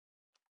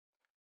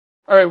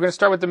All right, we're going to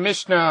start with the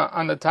Mishnah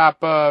on the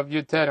top of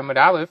Yutet Amud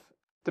Aleph.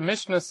 The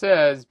Mishnah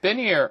says,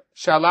 "Benir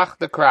shalach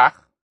the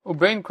krach,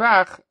 ubein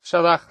krach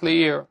shalach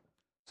leir."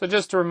 So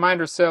just to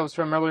remind ourselves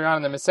from earlier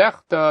on in the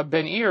Masechta,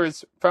 Benir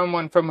is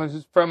someone from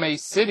a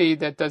city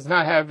that does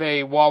not have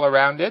a wall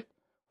around it,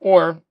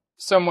 or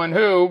someone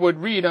who would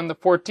read on the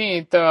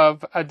 14th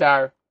of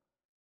Adar.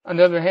 On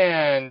the other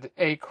hand,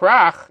 a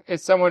krach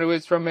is someone who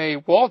is from a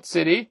walled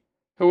city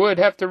who would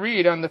have to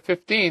read on the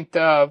 15th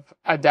of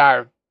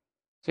Adar.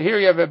 So here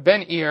you have a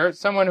Ben-Ir,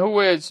 someone who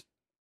is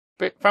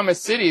from a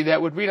city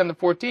that would read on the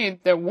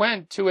 14th that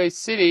went to a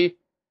city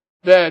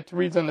that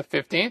reads on the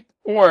 15th,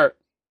 or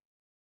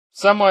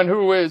someone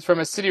who is from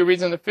a city who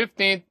reads on the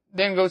 15th,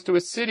 then goes to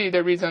a city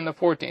that reads on the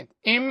 14th.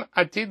 Im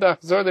atid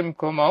lachzor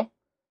limkomo,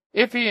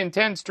 if he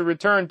intends to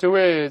return to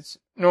his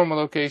normal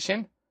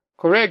location,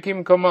 koreh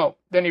kimkomo,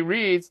 then he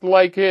reads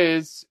like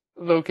his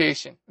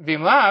location.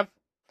 Vim lav,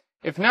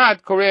 if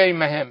not, koreh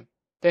imahem,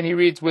 then he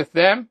reads with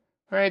them.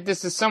 All right,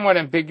 this is somewhat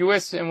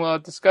ambiguous, and we'll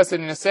discuss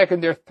it in a second.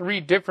 There are three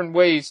different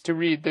ways to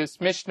read this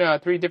Mishnah,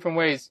 three different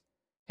ways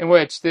in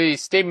which the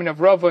statement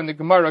of Rava in the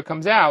Gemara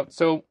comes out.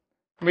 So,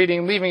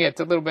 leaving it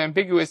a little bit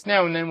ambiguous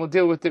now, and then we'll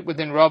deal with it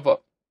within Rava.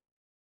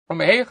 This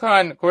is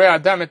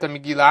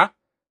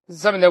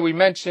something that we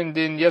mentioned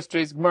in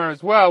yesterday's Gemara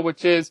as well,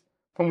 which is,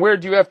 from where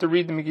do you have to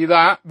read the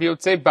Megilah?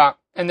 V'yotzei ba,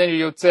 and then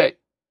you yotzei.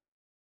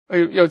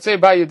 Yotzei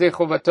ba yedei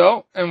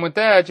chovato, and with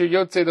that, you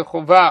yotzei the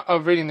chova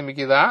of reading the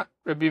Megilah.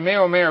 Rabbi Meir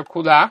Omer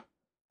Kula.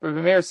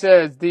 Rabbi Meir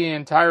says the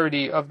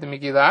entirety of the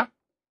Megilah.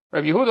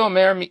 Rabbi Yehuda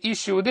Omer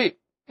Mi'ish Yehudi.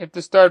 You have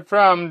to start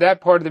from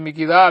that part of the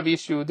Megilah,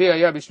 V'ish Yehudi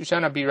Aya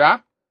B'Shushan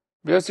Bira.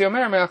 Rabbi Yossi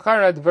Omer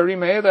Me'achar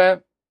Advarim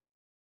Ha'ele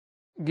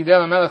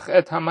Gidel HaMelech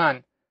Et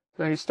Haman.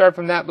 So you start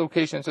from that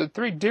location. So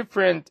three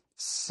different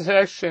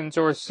sections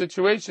or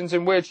situations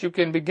in which you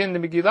can begin the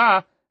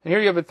Megilah. And here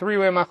you have a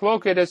three-way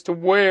machloket as to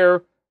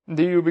where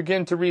do you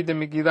begin to read the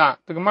Megilah.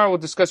 The Gemara will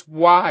discuss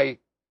why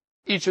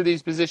each of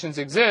these positions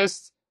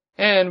exists,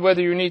 and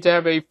whether you need to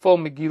have a full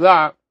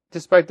Megilah,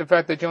 despite the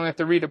fact that you only have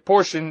to read a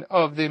portion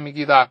of the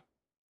Megilah.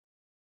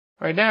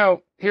 Right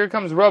now, here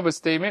comes Rava's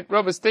statement.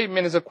 Rava's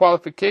statement is a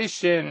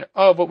qualification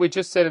of what we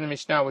just said in the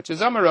Mishnah, which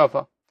is Amar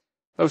Rava.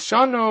 This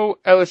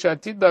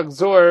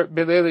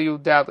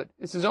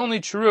is only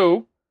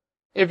true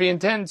if he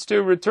intends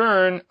to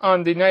return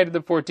on the night of the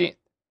 14th.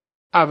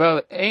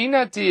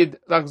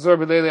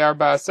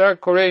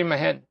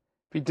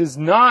 If he does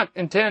not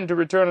intend to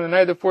return on the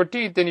night of the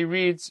 14th, then he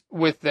reads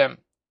with them.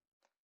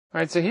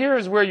 Alright, so here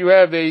is where you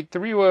have a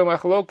three-way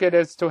machloket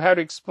as to how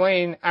to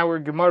explain our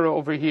Gemara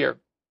over here.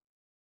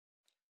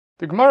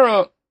 The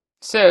Gemara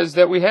says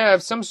that we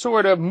have some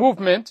sort of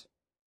movement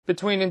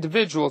between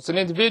individuals. An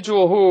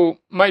individual who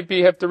might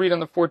have to read on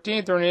the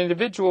 14th, or an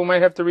individual who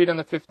might have to read on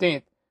the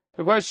 15th.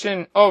 The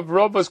question of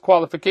Rava's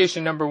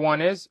qualification, number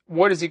one, is,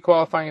 what is he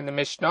qualifying in the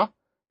Mishnah?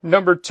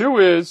 Number two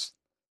is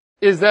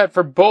that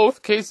for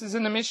both cases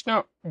in the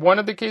Mishnah, one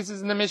of the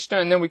cases in the Mishnah,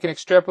 and then we can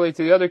extrapolate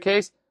to the other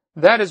case?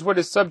 That is what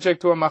is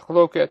subject to a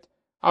machloket.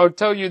 I'll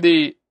tell you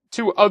the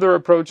two other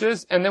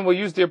approaches, and then we'll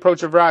use the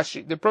approach of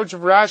Rashi. The approach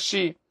of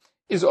Rashi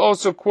is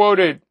also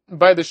quoted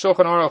by the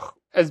Shulchan Aruch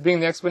as being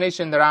the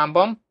explanation in the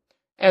Rambam,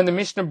 and the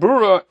Mishnah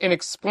Berurah, in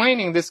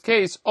explaining this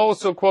case,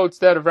 also quotes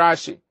that of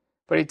Rashi.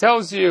 But he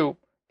tells you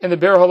in the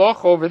Ber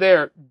Halacha over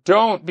there,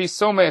 don't be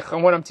somech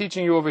on what I'm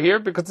teaching you over here,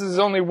 because this is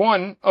only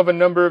one of a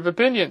number of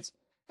opinions.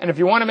 And if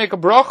you want to make a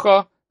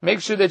bracha, make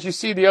sure that you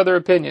see the other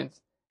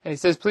opinions. And he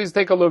says, please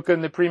take a look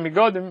in the Pri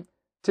Megadim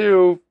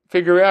to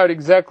figure out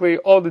exactly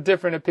all the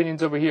different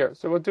opinions over here.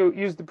 So we'll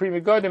use the Pri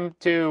Megadim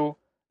to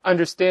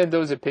understand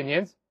those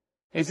opinions.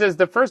 And he says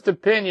the first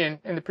opinion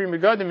in the Pri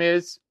Megadim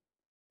is,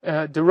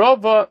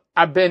 Derova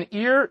aben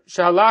ir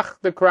shalach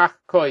the krach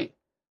koi.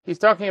 He's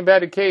talking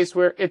about a case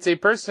where it's a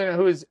person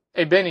who is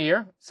a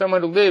ben-ir,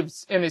 someone who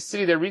lives in a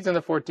city that reads on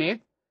the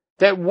 14th,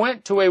 that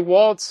went to a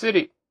walled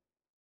city.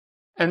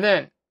 And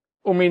then,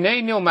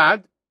 uminei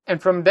nilmad,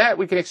 and from that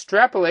we can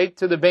extrapolate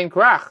to the ben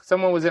krach.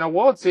 Someone was in a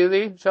walled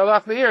city,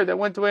 shalach leir, that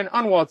went to an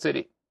unwalled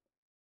city.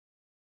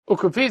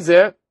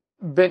 Ukufize,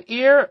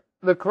 ben-ir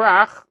the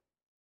krach,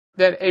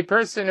 that a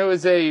person who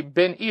is a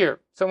ben-ir,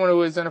 someone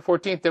who is on a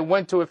 14th that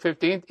went to a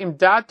 15th,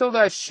 imdato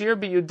la'ashir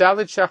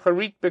biyudalit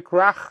shacharit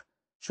bekrach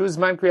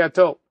shuzman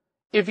kriyato.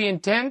 If he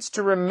intends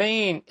to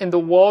remain in the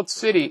walled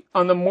city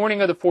on the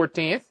morning of the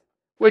 14th,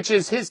 which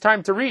is his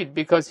time to read,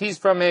 because he's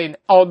from an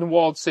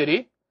unwalled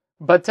city,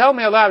 but tell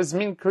me allows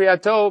min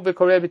kriyato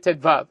v'koreh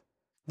b'tedvav.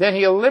 Then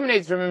he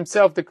eliminates from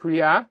himself the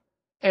kriyah,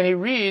 and he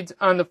reads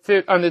on the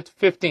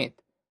 15th.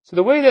 So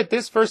the way that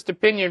this first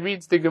opinion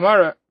reads the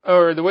Gemara,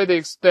 or the way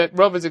that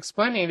Rav is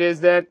explaining it,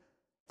 is that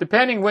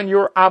depending when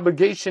your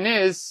obligation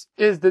is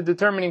the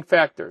determining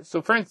factor.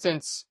 So for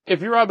instance,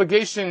 if your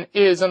obligation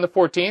is on the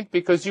 14th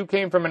because you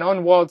came from an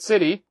unwalled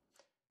city,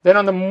 then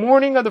on the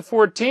morning of the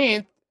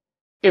 14th,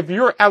 if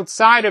you're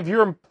outside of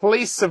your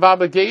place of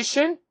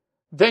obligation,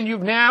 then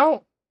you've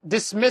now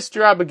dismissed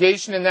your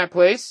obligation in that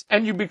place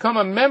and you become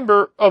a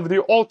member of the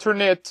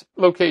alternate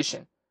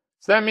location.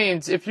 So that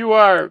means if you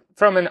are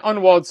from an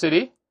unwalled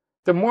city,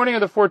 the morning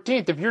of the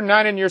 14th, if you're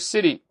not in your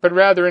city, but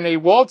rather in a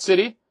walled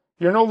city,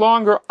 you're no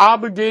longer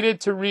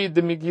obligated to read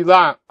the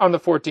Megilah on the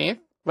 14th,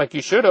 like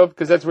you should have,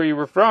 because that's where you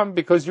were from,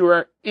 because you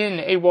are in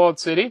a walled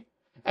city.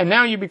 And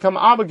now you become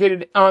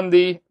obligated on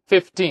the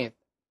 15th.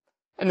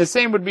 And the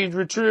same would be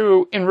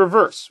true in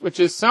reverse, which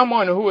is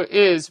someone who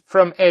is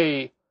from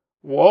a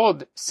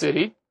walled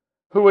city,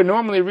 who would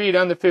normally read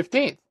on the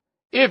 15th.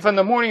 If on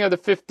the morning of the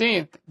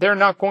 15th, they're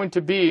not going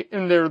to be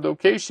in their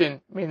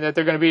location, meaning that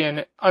they're going to be in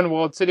an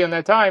unwalled city on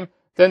that time,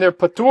 then they're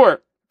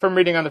patur from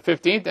reading on the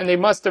 15th, and they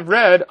must have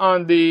read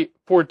on the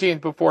 14th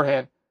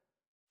beforehand.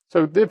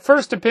 So the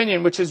first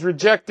opinion, which is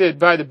rejected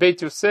by the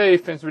Beit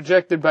Yosef and is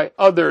rejected by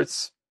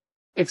others,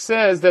 it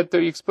says that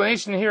the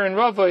explanation here in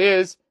Rava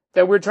is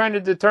that we're trying to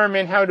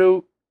determine how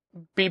to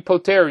be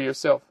poter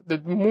yourself. The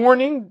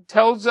morning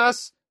tells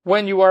us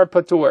when you are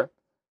patur.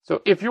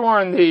 So if you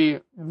are in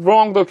the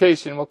wrong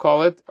location, we'll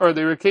call it, or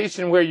the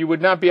location where you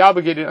would not be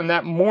obligated on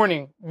that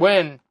morning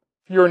when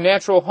your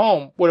natural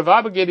home would have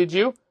obligated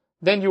you,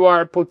 then you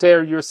are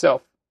poter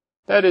yourself.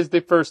 That is the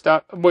first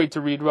way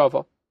to read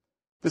Rava.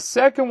 The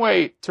second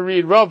way to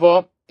read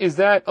Rava is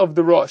that of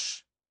the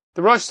Rosh.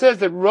 The Rosh says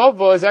that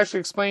Rava is actually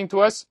explaining to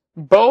us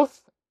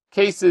both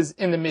cases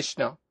in the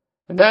Mishnah.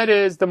 And that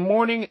is, the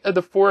morning of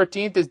the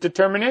 14th is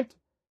determinate,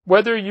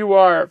 whether you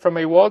are from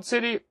a walled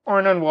city or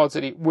an unwalled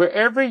city.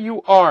 Wherever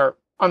you are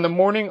on the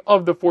morning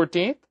of the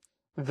 14th,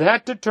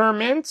 that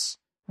determines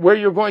where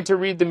you're going to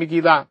read the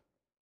Megilah.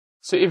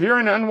 So if you're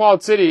in an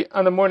unwalled city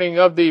on the morning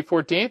of the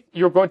 14th,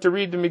 you're going to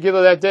read the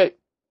Megilah that day.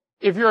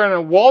 If you're in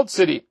a walled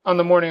city on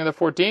the morning of the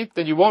 14th,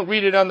 then you won't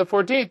read it on the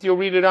 14th, you'll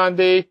read it on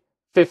the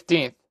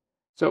 15th.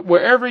 So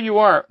wherever you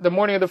are, the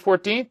morning of the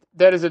 14th,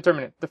 that is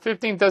determinate. The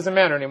 15th doesn't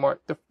matter anymore.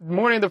 The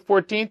morning of the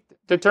 14th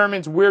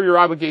determines where your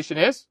obligation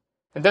is,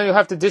 and then you'll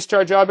have to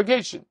discharge your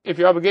obligation. If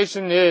your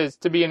obligation is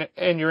to be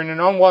and you're in an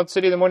unwalled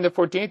city the morning of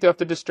the 14th, you have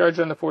to discharge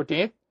on the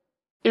 14th.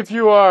 If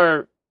you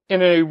are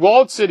in a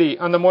walled city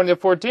on the morning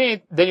of the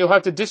 14th, then you'll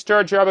have to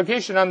discharge your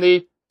obligation on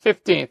the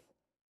 15th,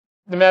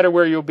 no matter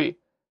where you'll be.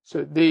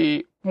 So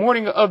the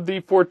morning of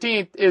the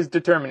 14th is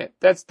determinate.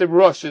 That's the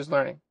Rosh is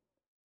learning.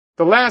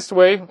 The last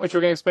way, which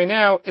we're going to explain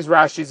now, is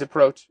Rashi's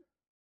approach.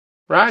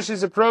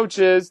 Rashi's approach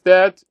is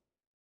that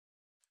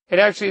it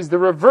actually is the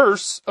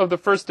reverse of the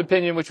first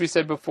opinion which we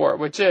said before,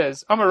 which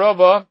is Amar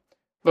Rava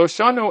lo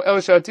shanu el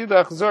shati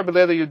lachzor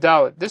b'leila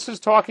yudalet. This is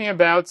talking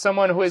about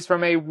someone who is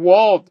from a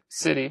walled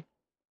city,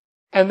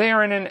 and they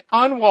are in an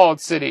unwalled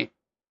city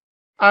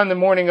on the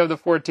morning of the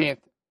 14th.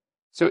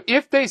 So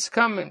if they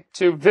come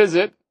to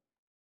visit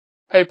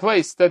a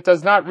place that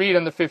does not read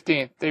on the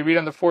 15th, they read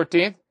on the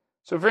 14th.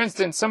 So for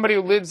instance, somebody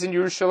who lives in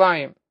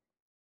Yerushalayim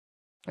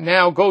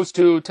now goes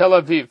to Tel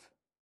Aviv.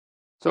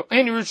 So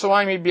in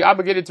Yerushalayim, he'd be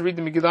obligated to read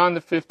the Megilah on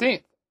the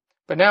 15th.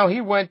 But now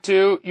he went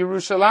to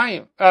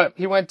Yerushalayim,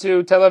 he went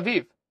to Tel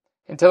Aviv.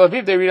 In Tel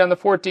Aviv, they read on the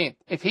 14th.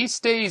 If he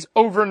stays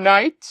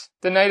overnight,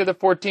 the night of the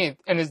 14th,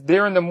 and is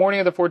there in the morning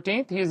of the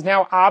 14th, he is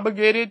now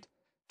obligated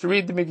to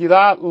read the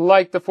Megilah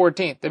like the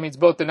 14th. That means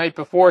both the night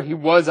before he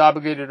was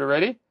obligated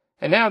already,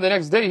 and now the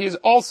next day he is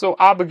also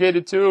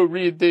obligated to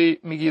read the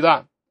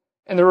Megilah.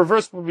 And the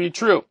reverse will be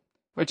true,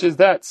 which is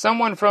that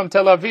someone from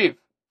Tel Aviv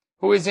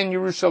who is in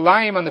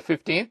Yerushalayim on the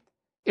 15th,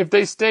 if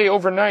they stay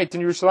overnight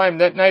in Yerushalayim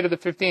that night of the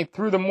 15th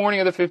through the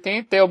morning of the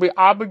 15th, they'll be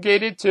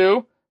obligated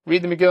to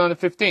read the Megilah on the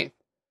 15th.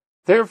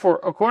 Therefore,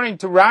 according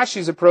to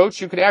Rashi's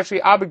approach, you could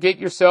actually obligate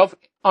yourself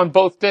on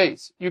both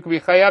days. You could be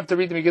chayav to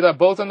read the Megilah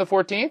both on the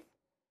 14th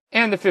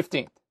and the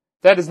 15th.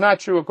 That is not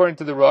true according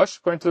to the Rosh.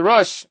 According to the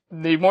Rosh,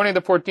 the morning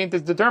of the 14th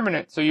is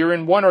determinate. So you're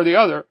in one or the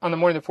other on the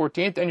morning of the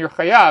 14th, and you're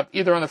chayav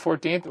either on the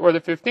 14th or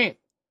the 15th.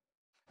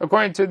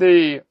 According to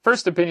the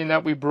first opinion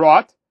that we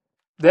brought,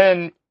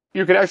 then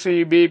you could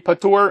actually be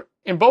patur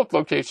in both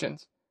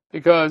locations,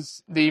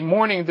 because the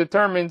morning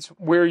determines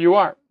where you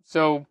are.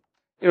 So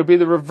it'll be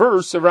the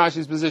reverse of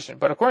Rashi's position.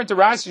 But according to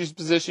Rashi's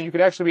position, you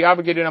could actually be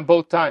obligated on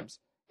both times.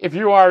 If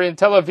you are in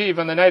Tel Aviv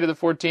on the night of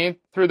the 14th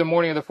through the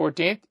morning of the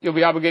 14th, you'll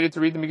be obligated to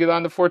read the Megilah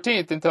on the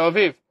 14th in Tel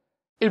Aviv.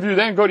 If you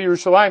then go to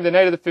Yerushalayim the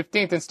night of the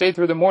 15th and stay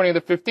through the morning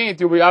of the 15th,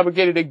 you'll be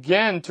obligated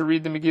again to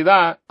read the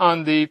Megilah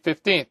on the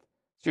 15th.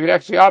 So you could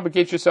actually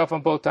obligate yourself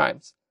on both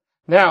times.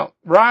 Now,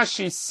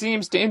 Rashi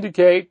seems to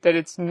indicate that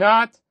it's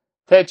not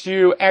that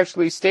you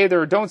actually stay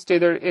there or don't stay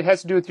there. It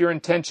has to do with your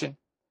intention.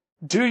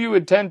 Do you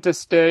intend to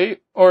stay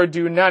or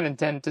do you not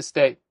intend to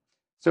stay?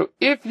 So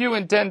if you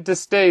intend to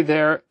stay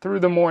there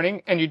through the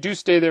morning, and you do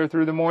stay there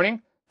through the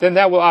morning, then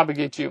that will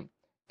obligate you.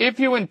 If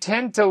you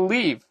intend to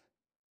leave,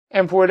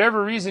 and for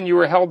whatever reason you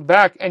were held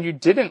back and you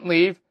didn't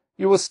leave,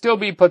 you will still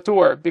be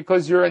patur,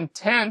 because your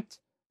intent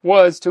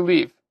was to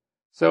leave.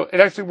 So it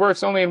actually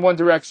works only in one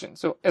direction.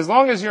 So as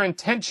long as your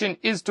intention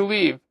is to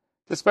leave,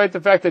 despite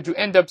the fact that you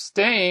end up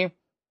staying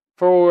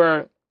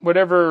for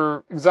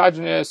whatever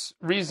exogenous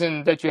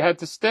reason that you had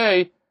to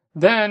stay,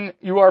 then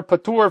you are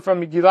patur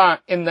from Megilah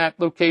in that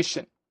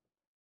location.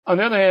 On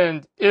the other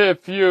hand,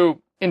 if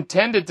you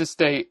intended to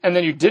stay and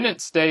then you didn't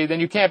stay, then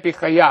you can't be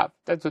chayav.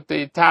 That's what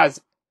the Taz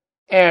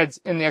adds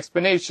in the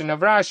explanation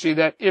of Rashi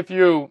that if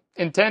you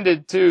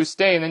intended to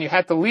stay and then you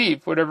had to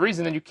leave for whatever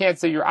reason, then you can't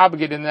say you're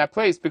obligated in that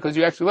place because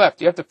you actually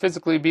left. You have to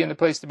physically be in the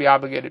place to be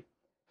obligated.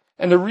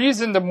 And the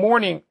reason the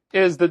morning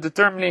is the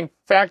determining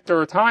factor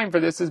or time for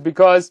this is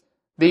because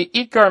the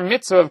Ikar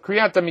mitzvah of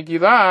Kriyat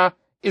Megilah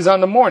is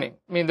on the morning.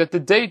 I mean that the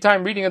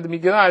daytime reading of the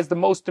Megillah is the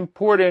most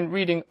important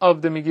reading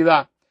of the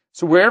Megillah.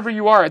 So wherever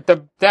you are at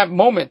that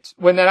moment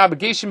when that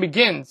obligation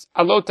begins,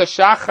 Alot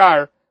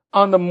HaShachar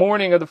on the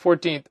morning of the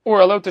 14th, or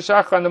Alot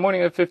HaShachar on the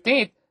morning of the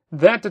 15th,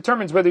 that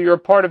determines whether you're a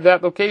part of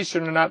that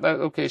location or not that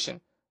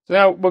location. So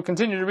now we'll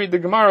continue to read the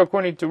Gemara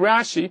according to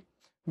Rashi,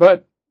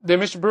 but the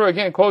Mishnah Berurah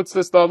again quotes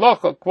this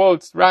Lalacha,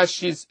 quotes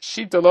Rashi's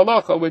Shita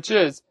Lalacha, which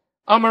is,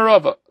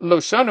 Amarava, Lo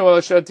Shanu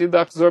Al Shati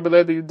Lachzor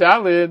B'Leil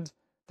Yudalid.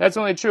 That's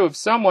only true if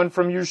someone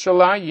from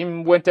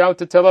Yerushalayim went out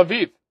to Tel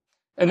Aviv,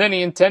 and then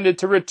he intended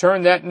to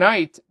return that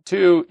night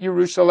to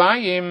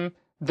Yerushalayim,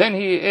 then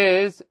he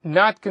is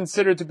not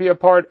considered to be a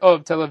part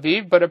of Tel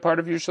Aviv, but a part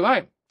of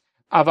Yerushalayim.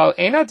 Aval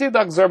Einati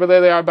Lachzor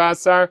B'Leil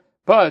Arba'asar,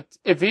 but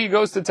if he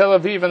goes to Tel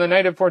Aviv on the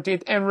night of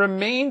 14th and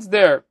remains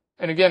there,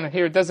 and again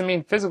here it doesn't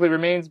mean physically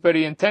remains, but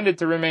he intended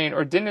to remain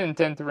or didn't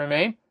intend to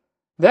remain,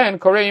 then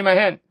Korei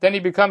Imahen, then he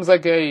becomes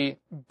like a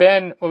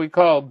Ben, what we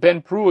call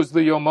Ben Pruz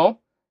Liyomo.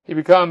 He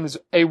becomes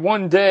a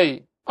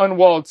one-day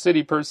unwalled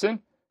city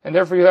person, and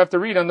therefore you have to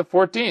read on the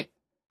 14th.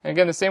 And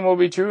again, the same will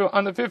be true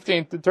on the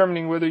 15th,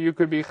 determining whether you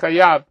could be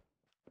chayav.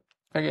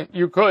 Again,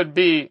 you could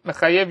be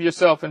mechayev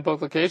yourself in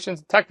both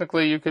locations.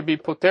 Technically, you could be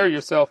poter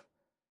yourself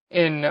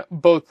in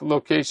both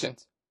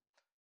locations.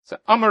 So,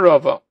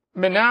 Amarova,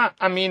 Mena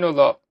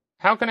Aminullah.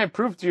 How can I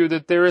prove to you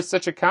that there is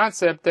such a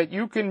concept that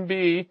you can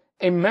be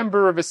a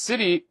member of a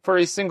city for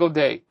a single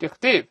day?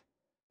 Dichtiv.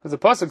 Because the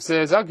pasuk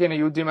says, "Al ken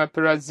Yehudim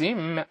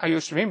hapirazim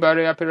hayoshvim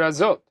b'arei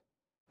hapirazot."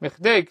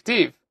 Michdei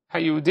ktiv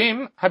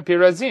hayudim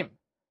hapirazim.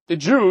 The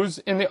Jews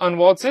in the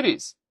unwalled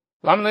cities.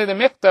 Lam le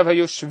michtav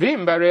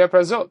hayoshvim b'arei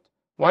hapirazot.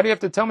 Why do you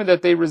have to tell me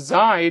that they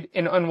reside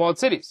in unwalled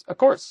cities? Of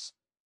course,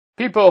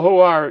 people who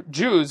are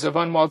Jews of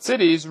unwalled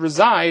cities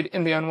reside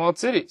in the unwalled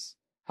cities.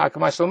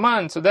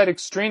 Hakmashalman. So that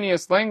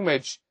extraneous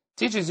language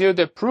teaches you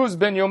that pruz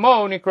ben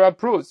yomo nikra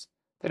pruz.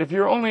 That if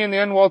you're only in the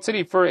unwalled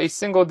city for a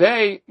single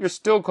day, you're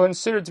still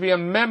considered to be a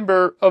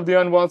member of the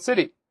unwalled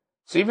city.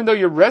 So even though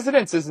your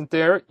residence isn't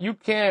there, you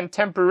can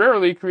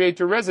temporarily create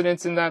your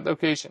residence in that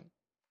location.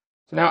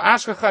 So now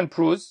Ashkachan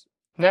Pruz,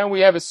 now we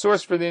have a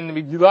source for the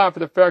Megilah for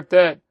the fact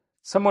that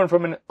someone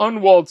from an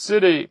unwalled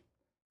city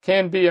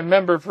can be a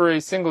member for a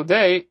single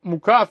day.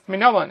 Mukaf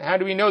Minalan, how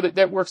do we know that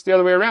that works the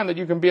other way around, that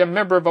you can be a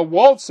member of a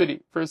walled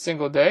city for a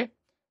single day?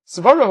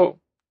 Svarahu,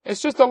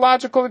 it's just a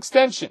logical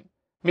extension.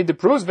 Mid the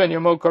pruz ben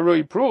yomo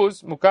karui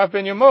pruz, mukaf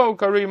ben yomo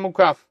karui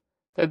mukaf.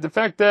 That the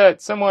fact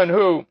that someone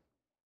who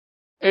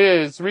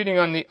is reading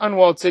on the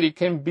unwalled city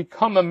can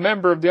become a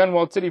member of the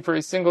unwalled city for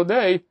a single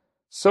day,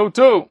 so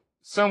too,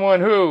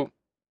 someone who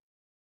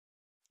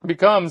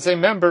becomes a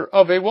member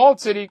of a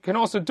walled city can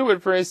also do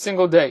it for a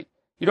single day.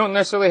 You don't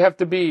necessarily have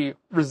to be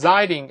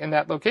residing in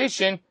that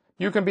location.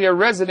 You can be a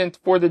resident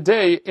for the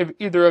day of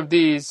either of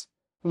these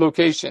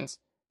locations.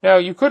 Now,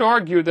 you could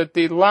argue that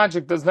the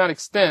logic does not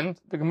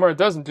extend. The Gemara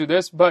doesn't do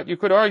this, but you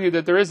could argue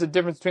that there is a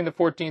difference between the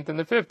 14th and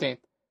the 15th,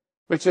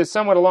 which is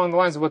somewhat along the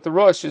lines of what the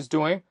Rosh is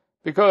doing,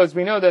 because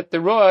we know that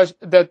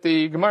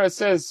the Gemara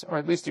says, or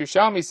at least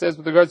Yerushalmi says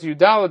with regards to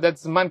Yudalit,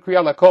 that's Zman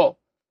Kriya Lakol.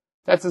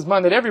 That's the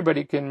Zman that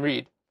everybody can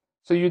read.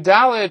 So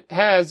Yudalit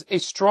has a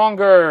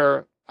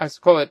stronger, I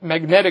call it,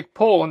 magnetic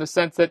pull in the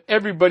sense that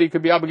everybody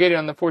could be obligated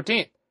on the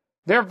 14th.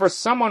 Therefore,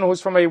 someone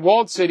who's from a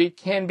walled city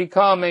can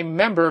become a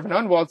member of an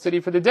unwalled city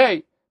for the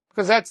day,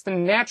 because that's the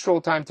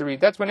natural time to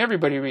read. That's when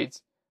everybody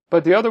reads.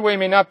 But the other way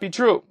may not be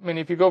true. I mean,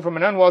 if you go from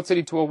an unwalled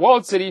city to a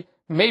walled city,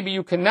 maybe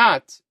you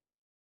cannot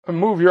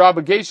move your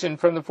obligation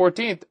from the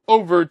 14th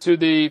over to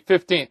the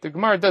 15th. The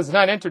Gemara does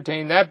not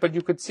entertain that, but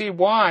you could see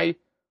why,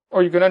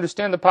 or you can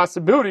understand the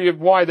possibility of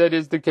why that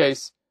is the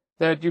case,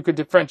 that you could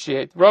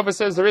differentiate. Rava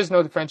says there is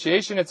no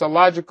differentiation. It's a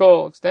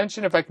logical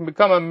extension. If I can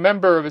become a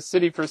member of a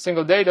city for a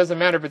single day, doesn't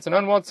matter if it's an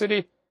unwalled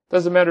city,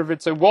 doesn't matter if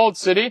it's a walled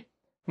city,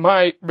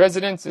 my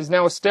residence is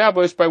now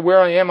established by where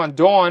I am on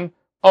dawn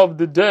of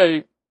the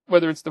day,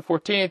 whether it's the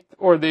 14th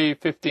or the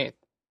 15th.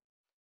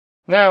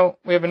 Now,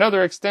 we have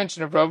another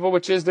extension of Rava,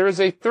 which is there is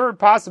a third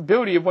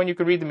possibility of when you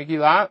could read the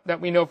Megilah,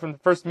 that we know from the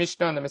first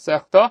Mishnah in the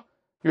Masechta.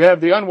 You have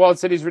the unwalled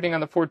cities reading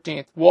on the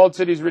 14th, walled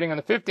cities reading on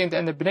the 15th,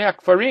 and the Bnei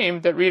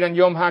Kfarim that read on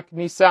Yom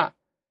HaKnisa.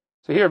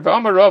 So here,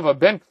 V'amar Rava,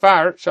 Ben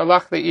Kfar,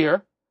 Shalach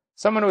Le'ir,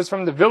 someone who is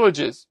from the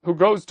villages, who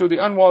goes to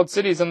the unwalled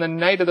cities on the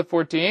night of the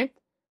 14th,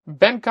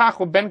 Ben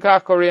kach or ben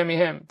kach korei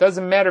mihem.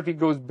 Doesn't matter if he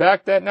goes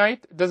back that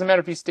night. It doesn't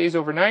matter if he stays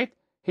overnight.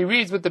 He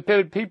reads with the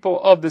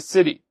people of the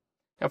city.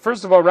 Now,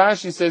 first of all,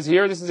 Rashi says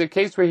here, this is a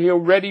case where he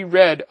already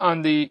read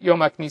on the Yom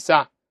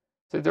HaKnisa.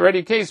 So it's already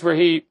a case where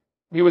he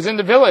was in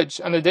the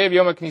village on the day of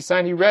Yom HaKnisa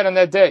and he read on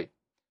that day.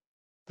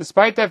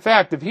 Despite that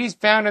fact, if he's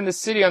found in the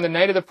city on the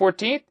night of the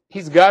 14th,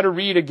 he's got to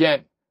read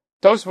again.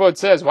 Tosfot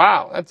says,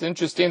 wow, that's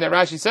interesting that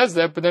Rashi says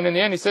that, but then in the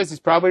end he says he's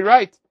probably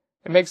right.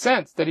 It makes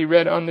sense that he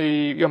read on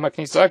the Yom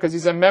HaKnisah because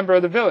he's a member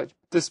of the village.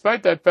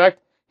 Despite that fact,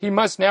 he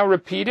must now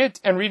repeat it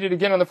and read it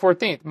again on the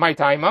 14th. My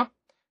taima,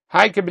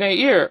 hai kibnei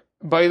ir,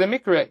 by the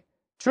mikre.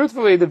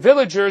 Truthfully, the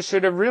villagers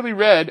should have really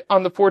read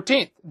on the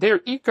 14th. Their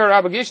ikar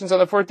obligations on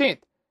the 14th.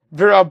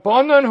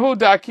 V'rabbanan hu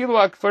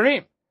da'akilu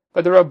akfarim.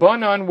 But the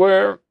Rabbanan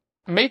were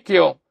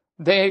mekil.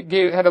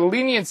 They had a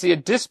leniency, a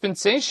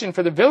dispensation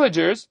for the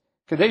villagers,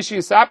 in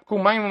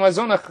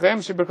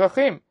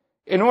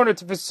order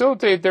to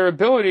facilitate their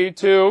ability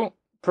to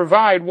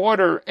provide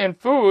water and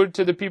food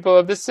to the people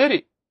of the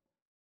city.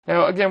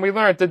 Now, again, we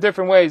learned the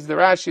different ways, the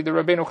Rashi, the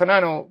Rabbeinu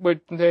Hananel,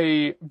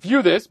 they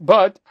view this,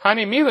 but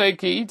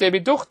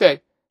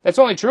that's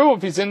only true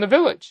if he's in the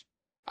village.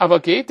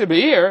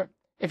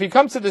 If he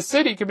comes to the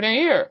city,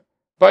 by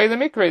the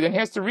mikre, then he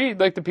has to read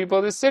like the people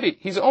of the city.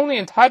 He's only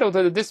entitled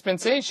to the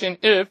dispensation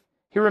if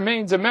he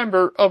remains a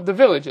member of the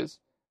villages.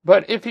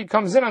 But if he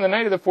comes in on the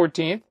night of the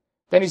 14th,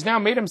 then he's now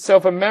made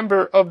himself a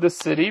member of the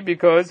city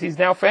because he's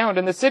now found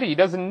in the city. He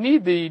doesn't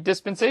need the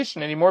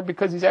dispensation anymore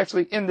because he's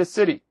actually in the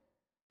city.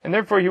 And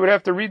therefore he would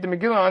have to read the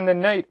Megillah on the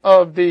night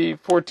of the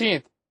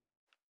 14th.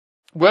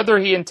 Whether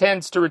he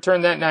intends to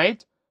return that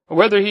night, or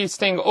whether he's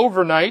staying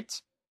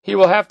overnight, he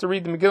will have to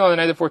read the Megillah on the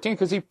night of the 14th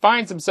because he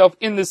finds himself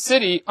in the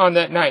city on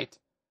that night.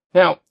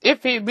 Now,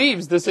 if he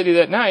leaves the city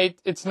that night,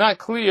 it's not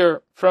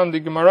clear from the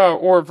Gemara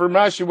or from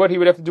Rashi what he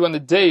would have to do on the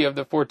day of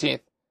the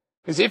 14th.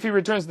 Because if he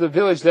returns to the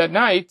village that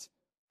night,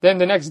 then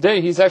the next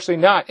day he's actually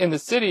not in the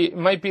city. It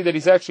might be that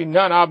he's actually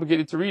not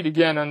obligated to read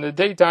again on the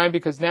daytime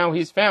because now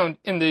he's found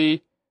in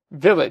the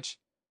village.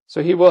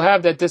 So he will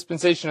have that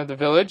dispensation of the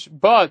village,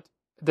 but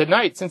the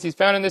night, since he's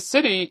found in the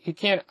city, he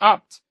can't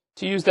opt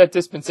to use that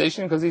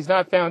dispensation because he's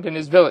not found in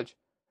his village.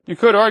 You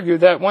could argue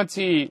that once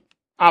he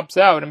opts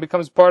out and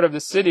becomes part of the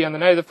city on the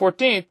night of the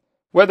 14th,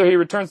 whether he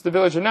returns to the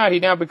village or not, he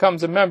now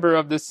becomes a member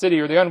of the city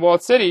or the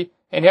unwalled city,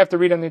 and you have to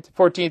read on the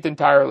 14th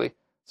entirely.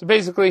 So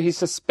basically, he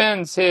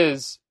suspends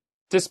his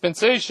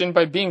dispensation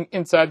by being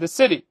inside the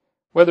city.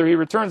 Whether he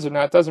returns or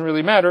not doesn't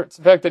really matter. It's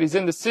the fact that he's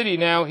in the city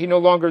now, he no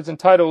longer is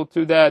entitled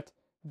to that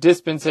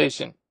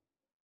dispensation.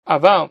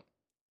 Aval,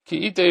 as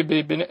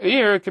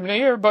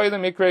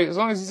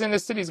long as he's in the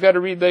city, he's got to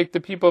read like the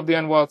people of the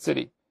unwalled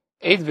city.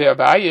 Is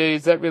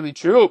that really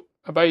true?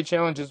 Abaye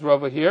challenges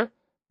Rava here.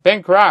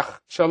 Ben krach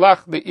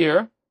shalach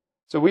le'ir.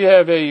 So we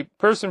have a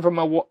person from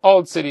a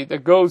walled city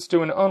that goes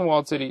to an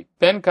unwalled city.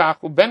 Ben kach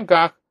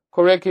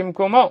korekim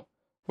komo.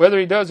 Whether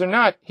he does or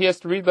not, he has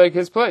to read like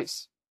his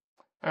place.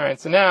 Alright,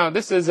 so now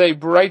this is a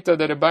Braita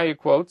that Abaye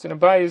quotes, and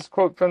Abaye's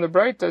quote from the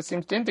Braita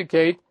seems to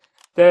indicate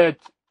that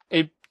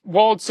a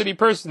walled city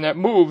person that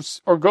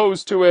moves or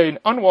goes to an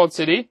unwalled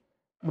city,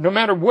 no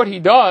matter what he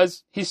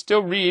does, he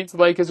still reads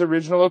like his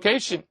original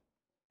location,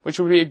 which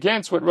would be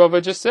against what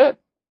Rava just said.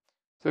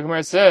 So the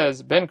Gemara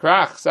says, Ben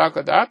krach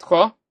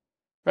sakadatcho.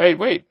 Right,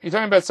 wait, you're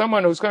talking about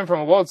someone who's coming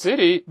from a walled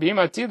city,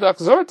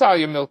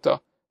 that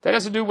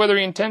has to do whether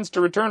he intends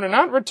to return or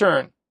not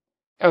return.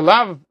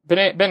 Elav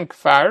ben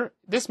kfar,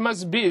 this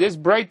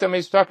Braita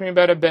is talking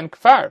about a ben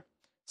kfar,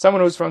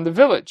 someone who's from the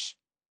village.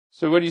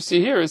 So what you see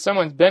here is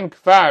someone's ben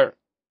kfar,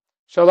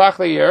 shalach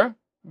le'ir,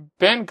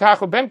 ben kach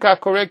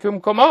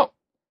korekum komo.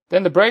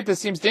 Then the Braita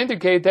seems to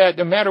indicate that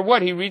no matter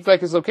what, he reads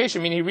like his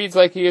location, meaning he reads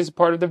like he is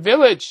part of the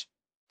village.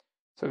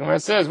 So Gemara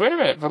says, wait a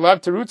minute,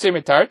 v'lav terutze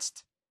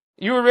mitartzt.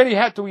 You already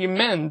had to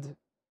amend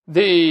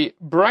the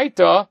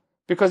Braita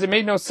because it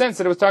made no sense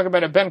that it was talking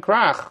about a ben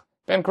krach.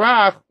 Ben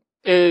krach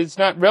is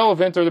not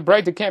relevant, or the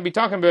Braita can't be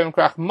talking about ben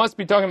krach, must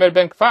be talking about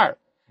ben kfar.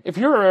 If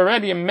you're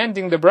already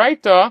amending the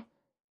Braita,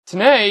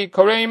 Tnei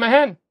korei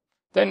mahen,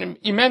 then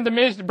amend the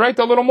Braita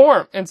a little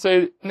more, and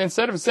say,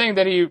 instead of saying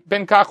that he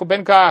ben kach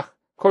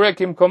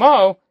korekim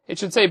komo, it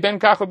should say ben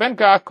kach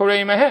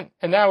korei mahen,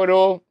 and now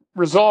it'll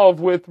resolve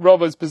with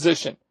Rava's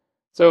position.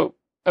 So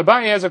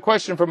Abaye has a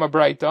question from a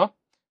Braita,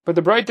 but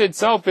the Braita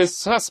itself is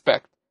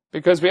suspect,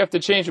 because we have to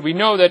change it. We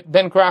know that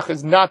ben krach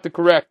is not the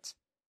correct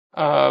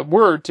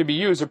word to be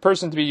used, or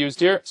person to be used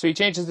here, so he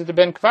changes it to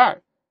ben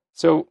kfar.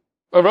 So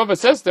Rava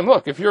says to him,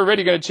 look, if you're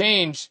already going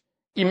to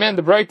amend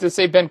the Braita to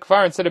say ben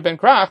kfar instead of ben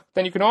krach,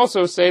 then you can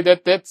also say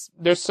that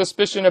there's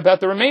suspicion about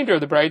the remainder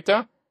of the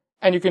Braita,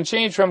 and you can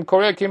change from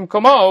koreh kim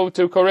komo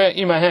to koreh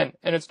imahen,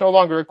 and it's no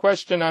longer a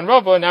question on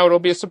Rava, now it'll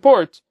be a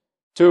support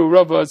to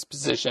Rava's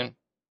position.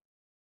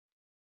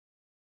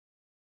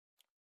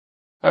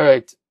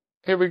 Alright,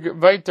 here we go,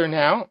 weiter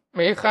now.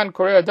 Meichan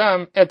koreh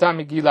adam et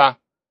ha-Megilah.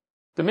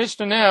 The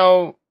Mishnah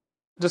now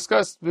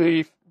discussed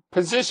the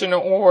position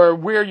or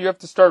where you have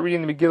to start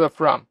reading the Megillah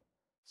from.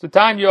 So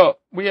Tanya,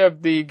 we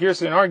have the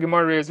Girsa in our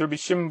Gemara as Rabbi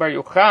Shimon bar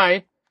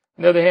Yochai.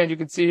 On the other hand, you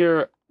can see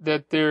here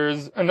that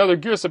there's another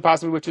Girsa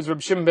possibly, which is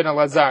Rabbi Shimon ben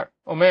Elazar.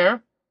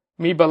 Omer,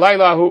 mi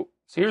balaylahu.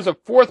 So here's a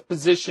fourth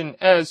position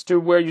as to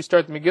where you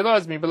start the Megillah,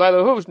 as mi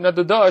balaylahu,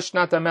 nadodah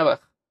shnat hamelech.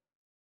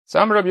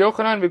 Sam Rabbi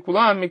Yochanan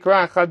v'kulam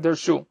mikra echad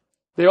dershu.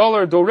 They all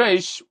are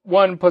doresh,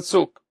 one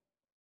pasuk,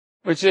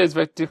 which is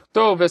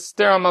v'tichtov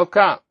v'ester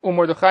malka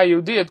u'mordechai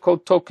Yehudi et kol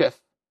tokef.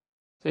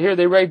 So here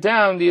they write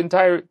down the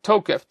entire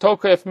tokef.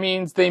 Tokef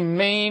means the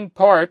main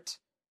part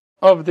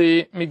of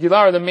the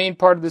Megillah, or the main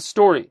part of the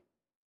story.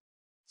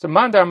 So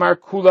Manda Amar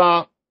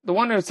Kula, the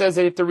one who says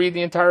that you have to read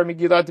the entire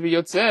Megillah to be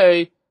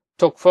Yotzei,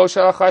 Tokfo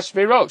Shel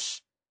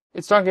Achashverosh.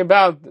 It's talking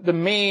about the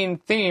main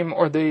theme,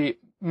 or the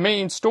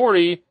main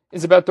story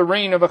is about the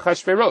reign of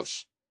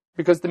Achashverosh.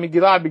 Because the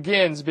Megillah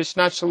begins,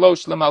 Bishnat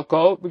Shalosh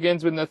Lamalko,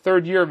 begins within the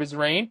 3rd year of his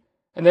reign,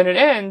 and then it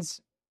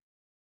ends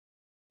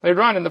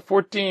later on in the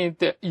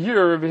 14th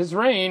year of his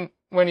reign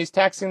when he's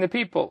taxing the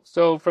people.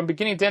 So from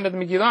beginning to end of the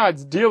Megillah,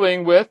 it's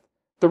dealing with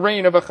the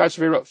reign of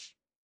Achashverosh.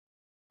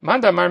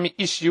 Mandamar mi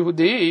Ish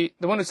Yehudi,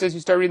 the one who says you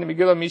start reading the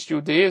Megillah mi Ish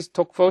Yehudi is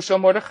Tokfo Shel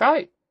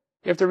Mordechai.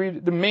 You have to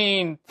read the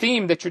main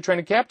theme that you're trying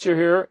to capture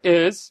here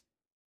is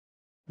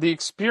the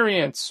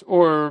experience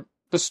or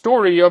the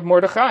story of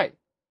Mordechai.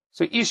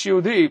 So Ish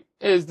Yehudi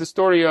is the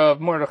story of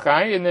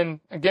Mordechai, and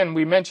then again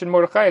we mentioned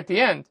Mordechai at the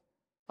end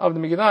of the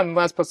Megillah, in the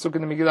last pasuk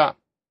in the Megillah.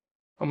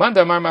 The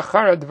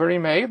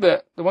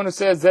one who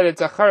says that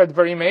it's Achara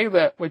Dvarim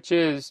Megilah, which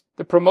is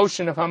the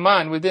promotion of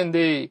Haman within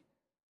the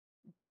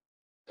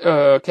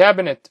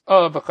cabinet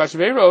of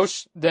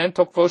Achashverosh, then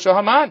Tokfo Shel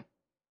Haman.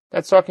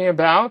 That's talking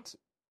about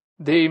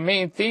the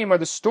main theme or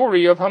the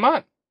story of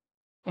Haman.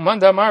 You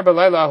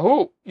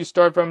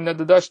start from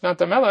Nedadash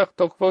Natamelech,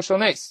 Tokfo Shel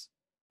Nes.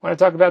 When I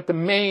talk about the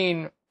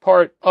main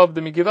part of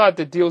the Megillah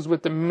that deals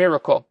with the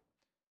miracle.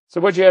 So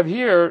what you have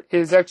here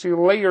is actually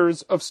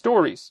layers of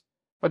stories.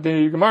 What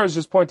the Gemara is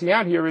just pointing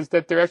out here is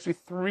that there are actually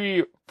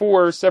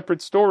 3-4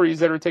 separate stories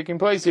that are taking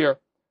place here.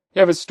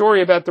 You have a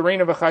story about the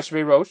reign of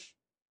Achashverosh.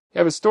 You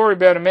have a story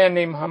about a man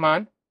named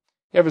Haman.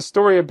 You have a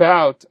story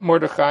about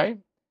Mordechai.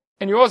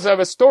 And you also have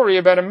a story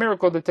about a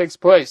miracle that takes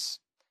place.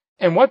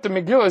 And what the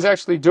Megillah is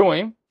actually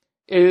doing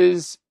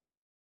is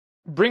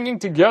bringing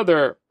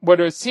together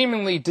what are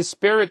seemingly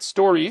disparate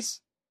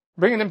stories,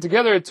 bringing them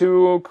together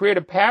to create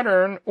a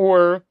pattern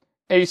or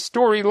a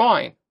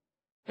storyline.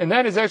 And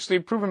that is actually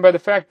proven by the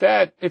fact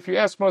that if you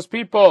ask most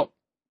people,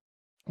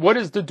 what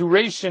is the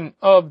duration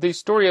of the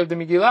story of the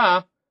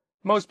Megillah,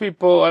 most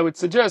people, I would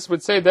suggest,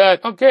 would say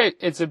that, okay,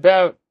 it's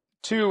about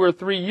 2 or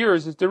 3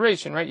 years is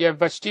duration, right? You have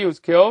Vashti who's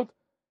killed,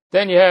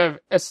 then you have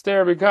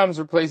Esther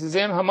replaces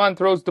him, Haman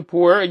throws the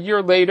poor, a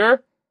year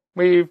later,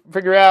 we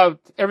figure out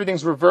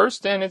everything's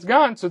reversed and it's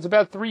gone. So it's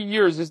about 3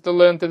 years is the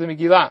length of the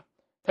Megillah.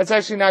 That's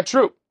actually not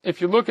true. If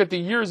you look at the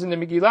years in the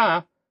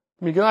Megillah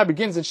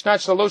begins in Shnat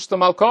Shalosh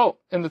Lamalko,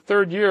 in the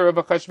 3rd year of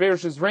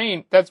Achashverosh's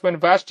reign. That's when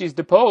Vashti is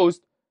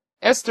deposed.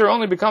 Esther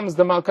only becomes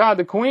the Malkah,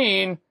 the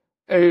queen,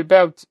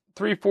 about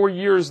 3-4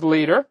 years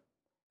later.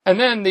 And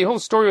then the whole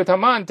story with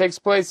Haman takes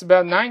place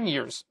about 9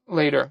 years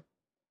later.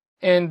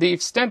 And the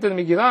extent of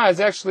the Megillah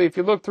is actually, if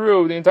you look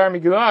through the entire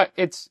Megillah,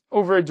 it's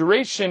over a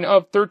duration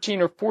of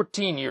 13 or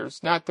 14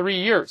 years, not 3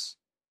 years.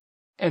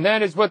 And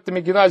that is what the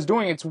Megillah is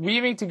doing. It's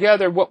weaving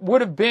together what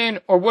would have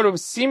been or what have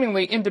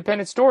seemingly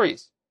independent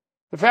stories.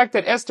 The fact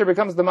that Esther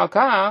becomes the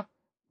Malkah,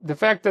 the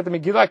fact that the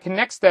Megillah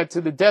connects that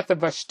to the death of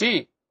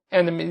Vashti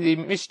and the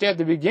Mishnah at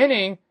the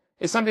beginning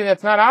is something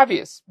that's not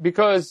obvious,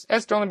 because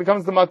Esther only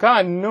becomes the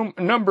Malkah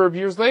a number of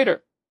years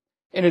later.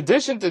 In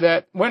addition to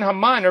that, when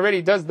Haman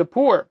already does the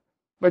poor,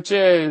 which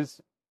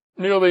is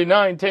nearly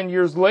 9-10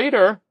 years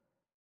later,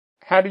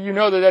 how do you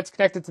know that that's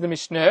connected to the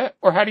Mishnah?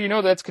 Or how do you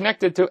know that's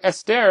connected to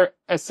Esther's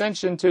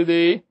ascension to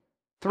the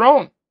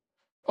throne?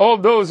 All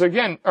of those,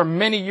 again, are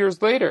many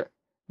years later.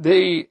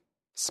 The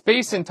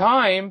space and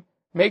time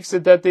makes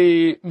it that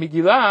the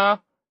Megillah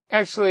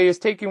actually is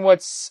taking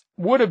what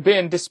would have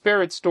been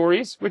disparate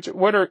stories,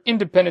 what are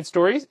independent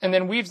stories, and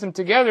then weaves them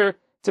together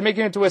to make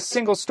it into a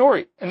single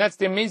story. And that's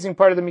the amazing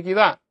part of the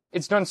Megillah.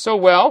 It's done so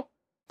well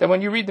that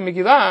when you read the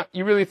Megillah,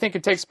 you really think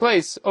it takes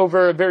place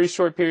over a very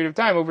short period of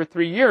time, over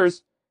 3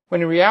 years,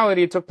 when in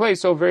reality it took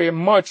place over a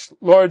much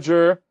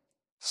larger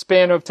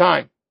span of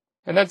time.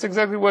 And that's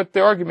exactly what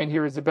the argument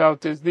here is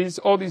about, is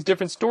all these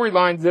different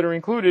storylines that are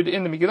included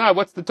in the Megillah.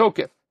 What's the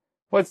tokef?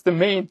 What's the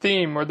main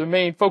theme or the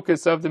main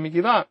focus of the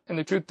Megillah? And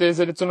the truth is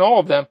that it's in all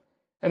of them,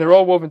 and they're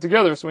all woven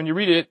together. So when you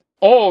read it,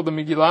 all the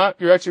Megillah,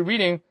 you're actually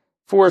reading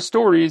 4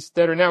 stories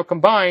that are now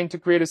combined to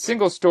create a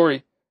single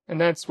story. And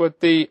that's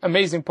what the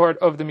amazing part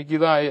of the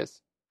Megillah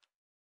is.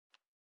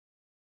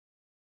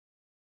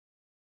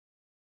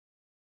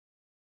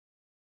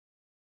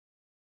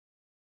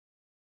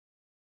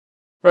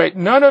 Right,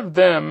 none of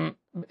them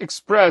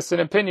express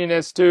an opinion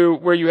as to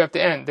where you have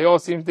to end. They all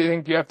seem to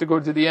think you have to go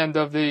to the end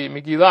of the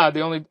Megillah.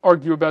 They only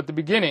argue about the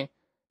beginning.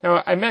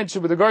 Now, I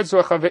mentioned with regards to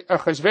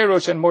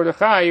Achashverosh and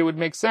Mordechai, it would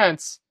make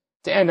sense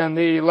to end on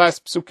the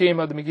last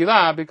psukim of the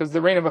Megillah, because the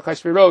reign of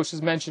Achashverosh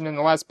is mentioned in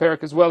the last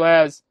parak, as well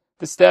as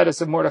the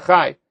status of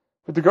Mordechai.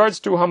 With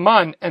regards to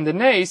Haman and the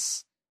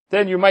Nes,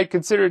 then you might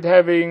consider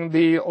having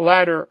the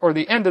latter or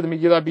the end of the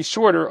Megillah be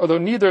shorter, although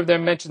neither of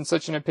them mention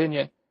such an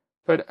opinion.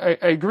 But I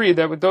agree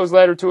that with those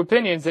latter 2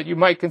 opinions, that you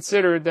might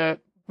consider that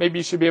maybe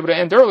you should be able to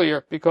end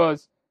earlier,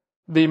 because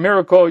the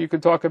miracle you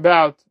could talk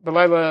about, and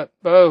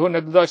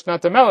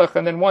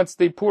then once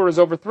the poor is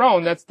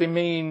overthrown, that's the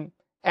main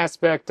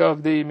aspect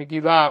of the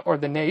Megillah or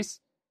the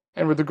Nes.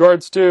 And with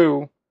regards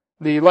to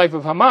the life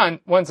of Haman.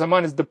 Once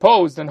Haman is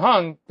deposed and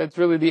hung, that's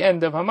really the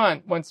end of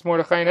Haman. Once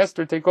Mordechai and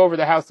Esther take over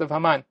the house of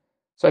Haman.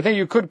 So I think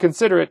you could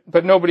consider it,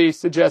 but nobody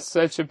suggests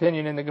such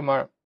opinion in the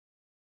Gemara.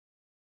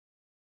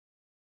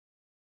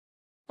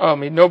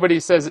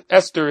 Nobody says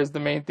Esther is the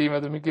main theme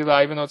of the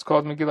Megillah, even though it's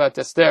called Megillat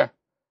Esther.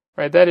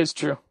 Right, that is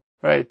true.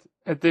 Right.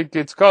 I think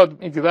it's called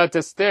Megillat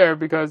Esther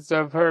because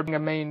of her being a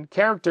main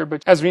character,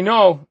 but as we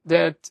know,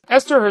 that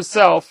Esther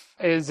herself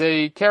is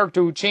a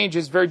character who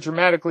changes very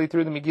dramatically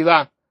through the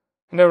Megillah.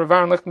 I know Rav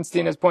Aaron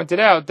Lichtenstein has pointed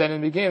out that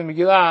in the beginning of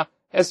the Megillah,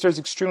 Esther is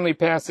extremely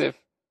passive.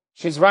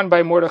 She's run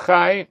by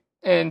Mordechai,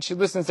 and she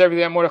listens to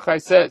everything that Mordechai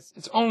says.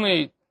 It's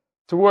only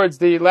towards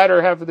the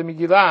latter half of the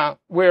Megillah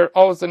where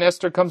all of a sudden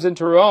Esther comes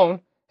into her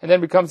own and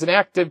then becomes an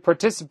active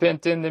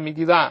participant in the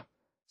Megillah.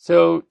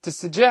 So to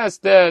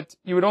suggest that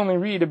you would only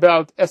read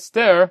about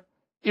Esther,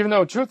 even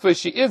though truthfully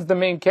she is the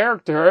main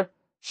character,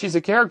 she's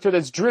a character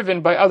that's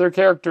driven by other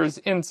characters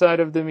inside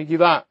of the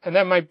Megillah. And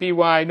that might be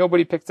why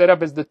nobody picks that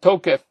up as the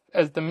tokef,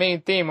 as the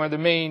main theme or the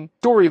main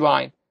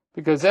storyline,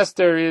 because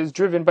Esther is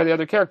driven by the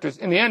other characters.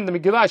 In the end, the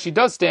Megillah, she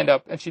does stand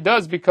up, and she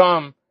does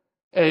become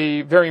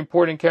a very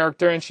important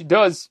character, and she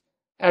does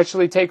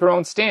actually take her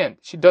own stand.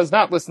 She does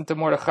not listen to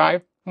Mordechai.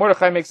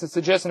 Mordechai makes a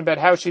suggestion about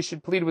how she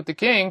should plead with the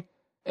king,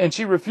 and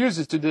she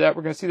refuses to do that.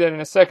 We're going to see that in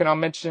a second. I'll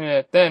mention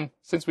it then,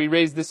 since we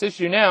raised this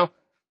issue now,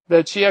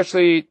 that she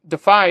actually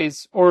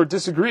defies or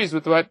disagrees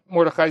with what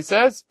Mordechai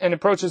says and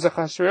approaches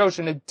Achashverosh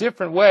in a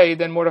different way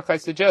than Mordechai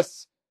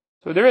suggests.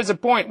 So there is a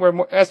point where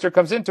Esther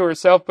comes into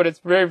herself, but it's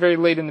very, very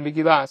late in the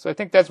Megillah. So I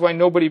think that's why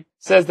nobody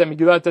says that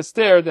Megillat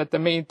Esther, that the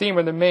main theme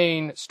or the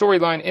main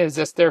storyline is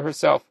Esther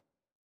herself.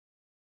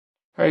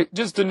 All right,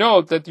 just to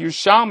note that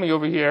Yerushalmi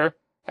over here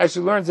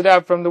actually learns it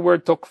out from the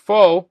word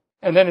tokfo,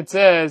 and then it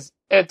says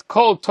et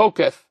kol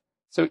tokef.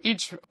 So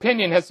each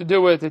opinion has to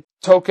do with it,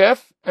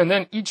 tokef, and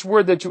then each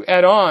word that you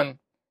add on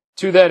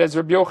to that, as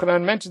Rabbi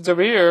Yochanan mentions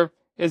over here,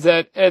 is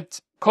that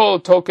et kol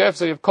tokef.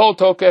 So you have kol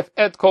tokef,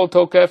 et kol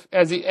tokef.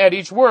 As you add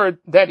each word,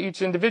 that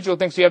each individual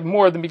thinks you have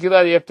more of the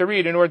Megillah you have to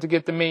read in order to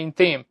get the main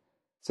theme.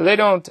 So they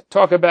don't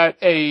talk about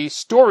a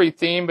story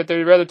theme, but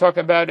they rather talk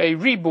about a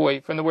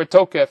riboy from the word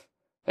tokef.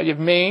 That you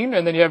have main,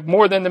 and then you have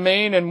more than the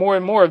main, and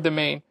more of the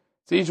main.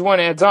 So each one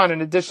adds on an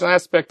additional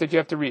aspect that you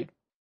have to read.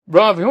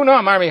 Rav Huna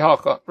Amar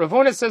Mihalcha. Rav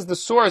Huna says the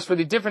source for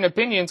the different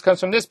opinions comes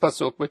from this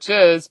pasuk, which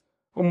says,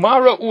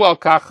 Umara u'al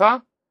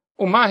kacha,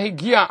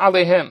 umahigia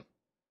alehem.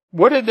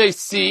 What did they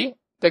see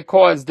that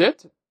caused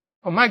it?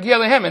 Umahigia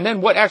alehem, and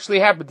then what actually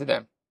happened to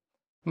them?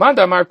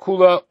 Manda Amar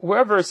Kula,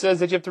 whoever says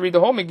that you have to read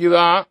the whole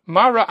Megillah,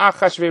 Mara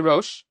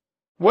Achashverosh.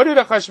 What did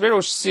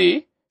Achashverosh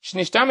see?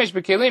 Shnishtamesh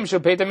bekelim shel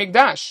Beit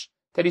HaMikdash.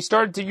 That he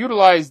started to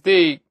utilize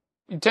the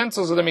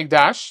utensils of the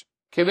Mikdash,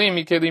 kelim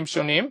mikelim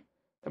shonim,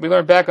 that we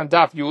learned back on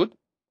Daf Yud.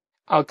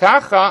 Al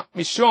kacha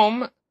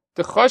mishum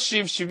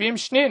techashiv shivim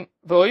shnin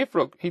v'lo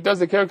yifruk. He does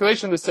the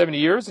calculation of the 70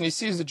 years, and he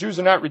sees the Jews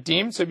are not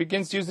redeemed, so he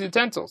begins to use the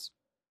utensils.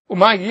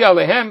 Umay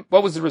alehem.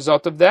 What was the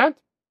result of that?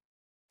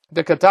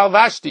 The katal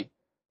Vashti.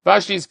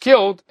 Vashti is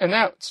killed, and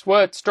that's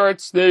what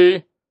starts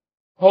the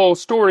whole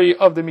story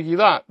of the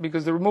Megillah,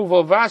 because the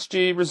removal of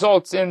Vashti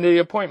results in the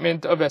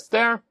appointment of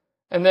Esther,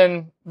 and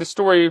then the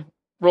story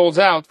rolls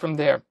out from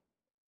there.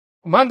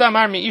 Umanda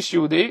Amar mi ish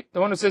Yehudi, the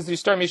one who says that you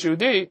start mi ish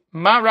Yehudi,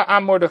 Ma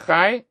ra'a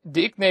Mordechai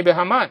di'iknei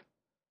beHaman.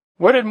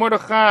 What did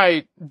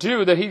Mordechai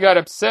do that he got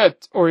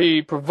upset or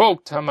he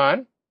provoked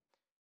Haman?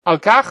 Al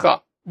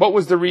kacha. What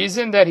was the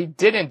reason that he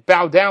didn't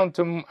bow down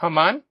to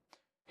Haman?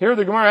 Here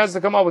the Gemara has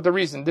to come up with the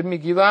reason. The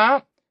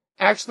Megillah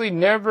actually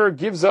never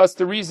gives us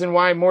the reason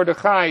why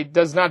Mordechai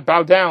does not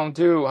bow down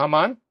to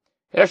Haman.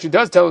 It actually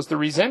does tell us the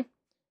reason,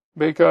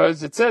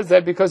 because it says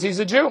that because he's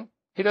a Jew,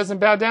 he doesn't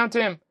bow down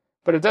to him.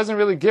 But it doesn't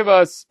really give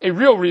us a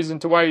real reason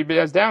to why he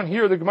bows down.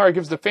 Here the Gemara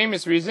gives the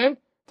famous reason,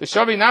 the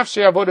Shavi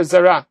Nafshe Avodah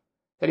Zarah,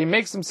 that he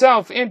makes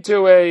himself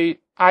into a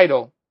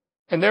idol.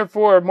 And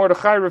therefore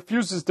Mordechai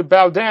refuses to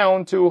bow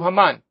down to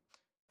Haman.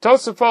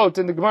 Tosafot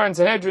in the Gemara in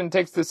Sanhedrin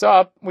takes this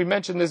up. We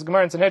mentioned this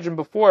Gemara in Sanhedrin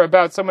before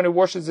about someone who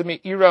worships a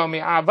Me'ira or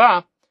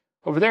Me'ava.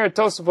 Over there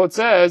Tosafot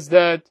says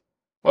that,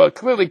 well, it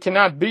clearly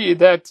cannot be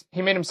that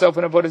he made himself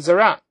an Avodah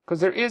Zarah,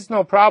 because there is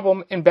no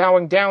problem in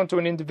bowing down to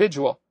an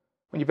individual.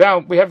 When you bow,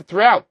 we have it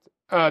throughout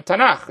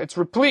Tanakh. It's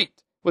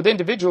replete with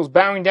individuals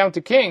bowing down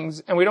to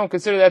kings, and we don't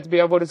consider that to be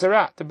Avodah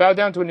Zarah. To bow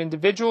down to an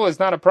individual is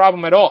not a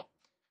problem at all.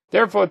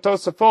 Therefore,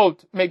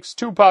 Tosafot makes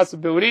two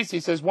possibilities. He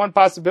says one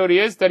possibility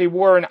is that he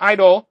wore an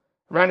idol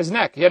around his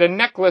neck. He had a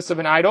necklace of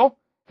an idol,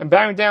 and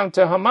bowing down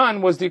to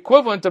Haman was the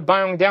equivalent of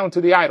bowing down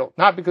to the idol.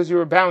 Not because you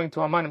were bowing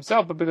to Haman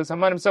himself, but because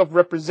Haman himself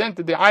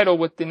represented the idol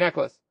with the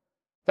necklace.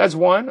 That's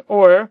one.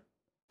 Or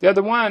the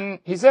other one,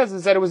 he says,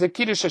 is that it was a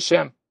Kiddush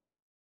Hashem.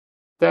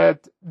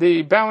 That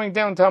the bowing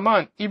down to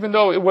Haman, even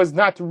though it was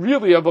not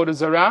really Avodah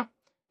Zarah,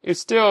 it's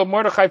still,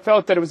 Mordechai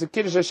felt that it was a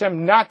Kiddush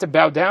Hashem not to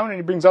bow down, and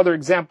he brings other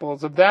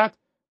examples of that,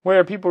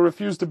 where people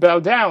refused to bow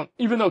down.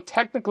 Even though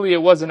technically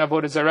it wasn't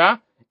Avodah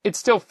Zarah, it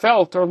still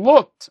felt or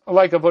looked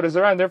like Avodah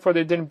Zarah, and therefore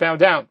they didn't bow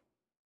down.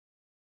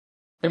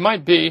 It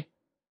might be,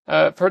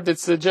 I've heard the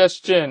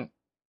suggestion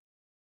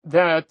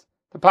that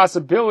the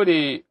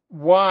possibility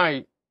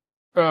why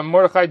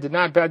Mordechai did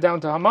not bow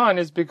down to Haman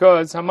is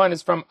because Haman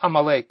is from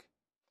Amalek.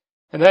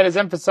 And that is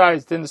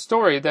emphasized in the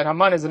story that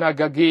Haman is an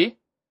Agagi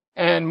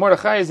and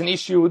Mordechai is an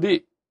Ish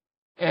Yehudi.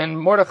 And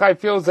Mordechai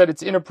feels that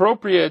it's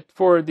inappropriate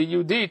for the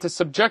Yehudi to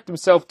subject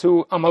himself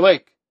to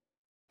Amalek,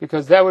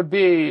 because that would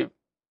be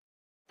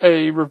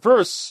a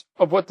reverse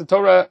of what the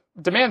Torah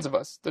demands of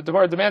us. The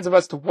Torah demands of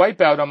us to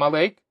wipe out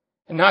Amalek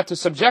and not to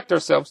subject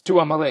ourselves to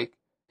Amalek.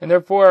 And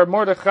therefore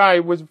Mordechai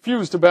was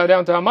refused to bow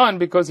down to Haman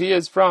because he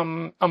is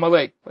from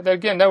Amalek. But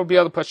again, that would be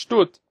the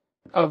pashtut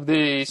of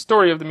the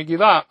story of the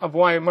Megilah of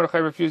why Mordechai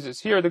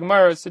refuses. Here the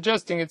Gemara is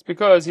suggesting it's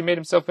because he made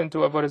himself into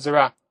Avodah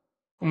Zarah.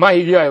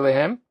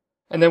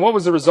 And then what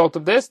was the result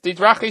of this? That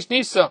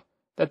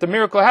the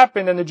miracle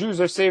happened and the Jews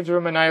are saved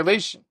from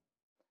annihilation.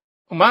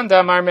 The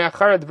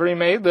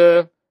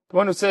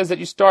one who says that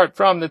you start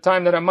from the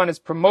time that Haman is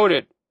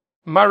promoted.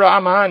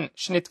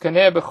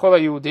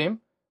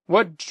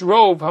 What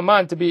drove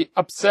Haman to be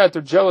upset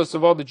or jealous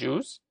of all the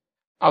Jews?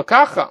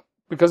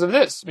 Because of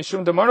this. Because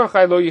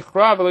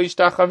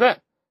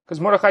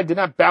Mordechai did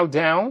not bow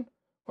down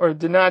or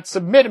did not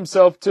submit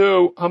himself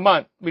to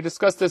Haman. We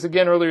discussed this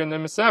again earlier in the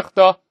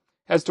Masechta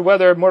as to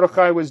whether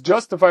Mordechai was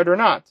justified or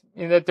not.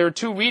 In that there are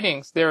two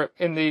readings there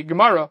in the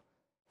Gemara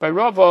by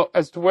Rava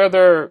as to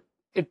whether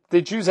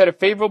the Jews had a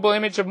favorable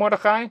image of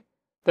Mordechai,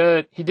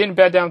 that he didn't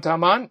bow down to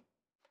Haman,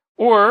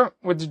 or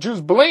would the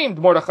Jews blamed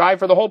Mordechai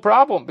for the whole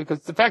problem,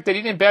 because the fact that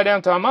he didn't bow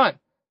down to Haman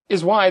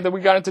is why that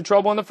we got into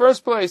trouble in the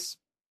first place.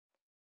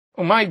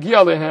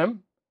 Megilah,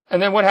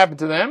 and then what happened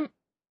to them?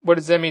 What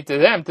does that mean to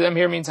them? To them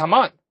here means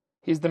Haman.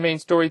 He's the main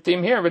story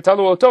theme here. That's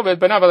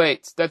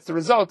the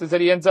result, is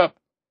that he ends up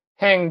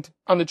hanged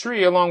on the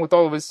tree along with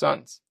all of his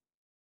sons.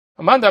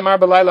 That's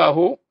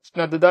the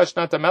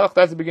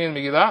beginning of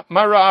Megillah.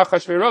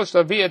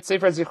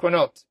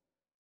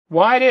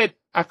 Why did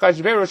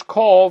Achashverosh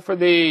call for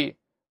the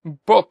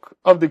book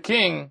of the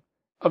king,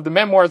 of the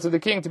memoirs of the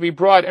king, to be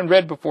brought and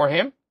read before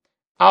him?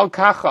 Al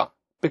kacha,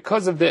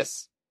 because of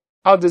this.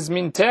 Al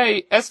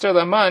dezmintei Esther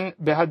Laman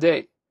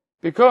behadei,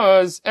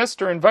 because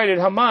Esther invited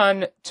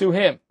Haman to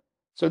him.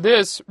 So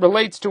this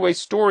relates to a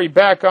story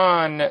back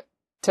on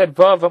Ted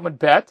Vav Amud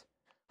Bet.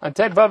 On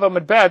Ted Vav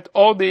Amud Bet,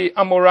 all the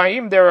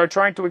Amoraim there are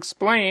trying to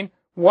explain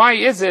why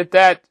is it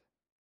that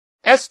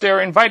Esther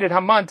invited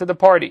Haman to the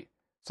party.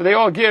 So they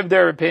all give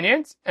their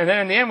opinions, and then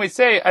in the end we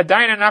say,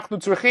 Adayin anachnu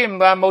tzrichim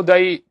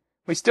la'modai.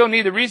 We still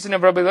need the reason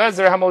of Rabbi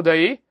Eliezer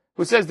HaModai,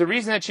 who says the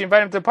reason that she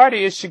invited him to the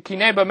party is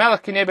shekineh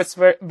b'melech kineh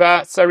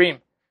b'sarim,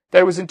 that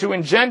it was to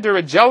engender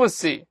a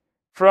jealousy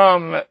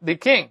from the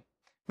king.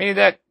 Meaning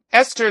that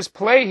Esther's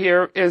play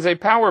here is a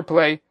power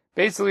play,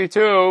 basically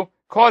to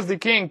cause the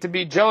king to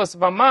be jealous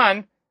of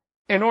Haman,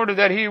 in order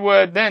that he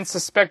would then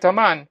suspect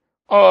Haman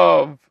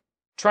of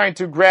trying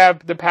to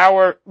grab the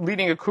power,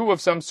 leading a coup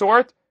of some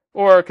sort,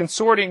 or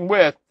consorting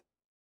with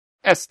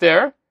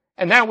Esther,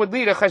 and that would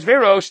lead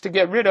Achashverosh to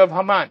get rid of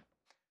Haman.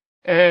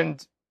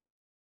 And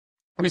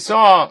we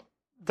saw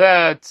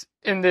that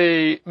in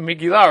the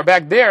Megilah, or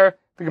back there,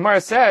 the Gemara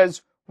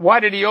says,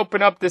 why did he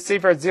open up the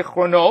Sefer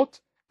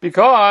Zichronot?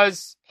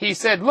 Because he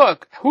said,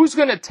 look, who's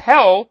going to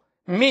tell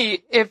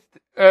me if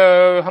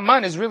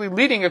Haman is really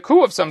leading a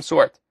coup of some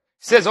sort?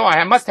 He says,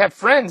 I must have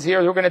friends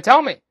here who are going to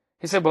tell me.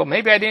 He said, well,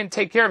 maybe I didn't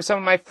take care of some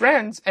of my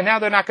friends, and now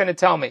they're not going to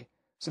tell me.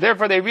 So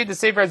therefore they read the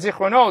Sefer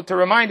Zichronot to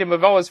remind him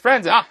of all his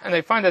friends. And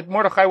they find that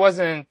Mordechai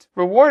wasn't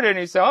rewarded, and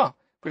he said,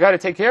 we got to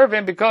take care of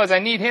him because I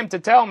need him to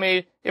tell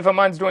me if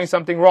Haman's doing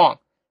something wrong.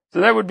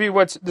 So that would be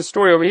what's the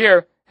story over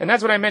here. And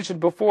that's what I mentioned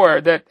before,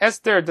 that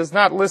Esther does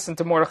not listen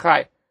to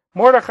Mordechai.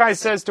 Mordechai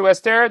says to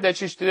Esther that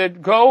she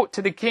should go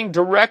to the king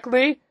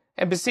directly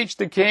and beseech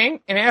the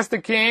king and ask the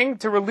king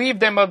to relieve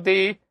them of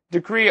the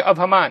decree of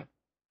Haman.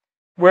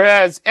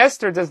 Whereas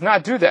Esther does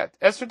not do that.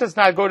 Esther does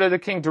not go to the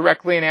king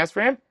directly and ask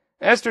for him.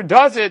 Esther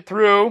does it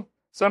through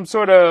some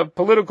sort of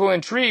political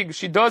intrigue.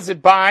 She does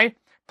it by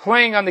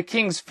playing on the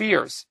king's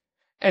fears.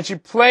 And she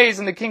plays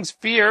on the king's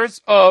fears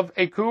of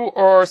a coup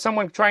or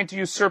someone trying to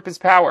usurp his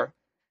power.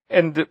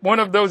 And one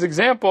of those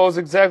examples,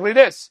 exactly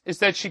this, is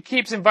that she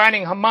keeps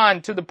inviting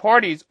Haman to the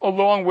parties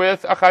along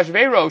with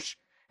Achashverosh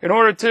in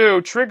order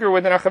to trigger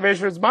within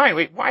Achashverosh's mind,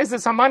 wait, why is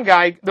this Haman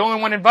guy the only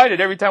one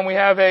invited every time we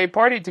have a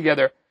party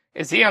together?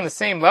 Is he on the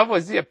same level?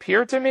 Does he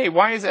appear to me?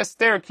 Why is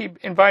Esther keep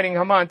inviting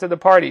Haman to the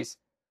parties?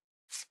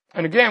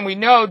 And again, we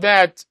know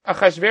that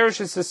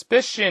Achashverosh's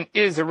suspicion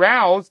is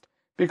aroused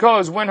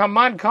because when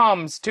Haman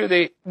comes to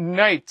the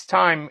night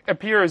time,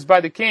 appears by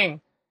the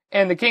king,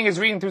 and the king is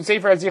reading through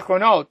Sefer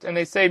Zichronot, and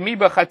they say, Mi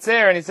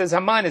b'chatzer, and he says,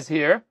 Haman is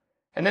here.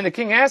 And then the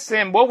king asks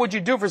him, what would you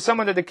do for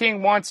someone that the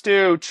king wants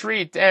to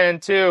treat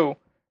and to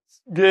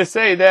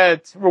say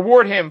that,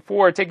 reward him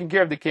for taking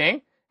care of the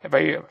king? And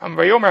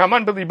Vayomer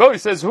Haman b'libo, he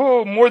says,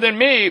 who more than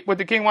me would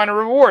the king want to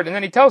reward? And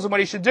then he tells him what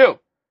he should do.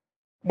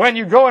 When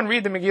you go and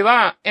read the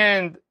Megilah,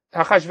 and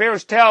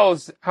Achashverosh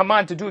tells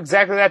Haman to do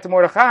exactly that to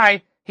Mordechai,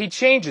 he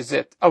changes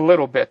it a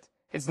little bit.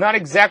 It's not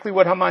exactly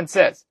what Haman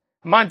says.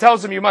 Haman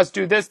tells him you must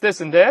do this,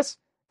 this, and this.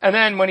 And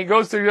then when he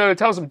goes to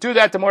tells him do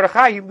that to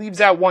Mordechai, he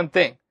leaves out one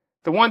thing.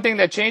 The one thing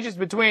that changes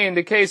between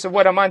the case of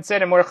what Haman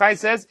said and Mordechai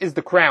says is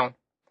the crown.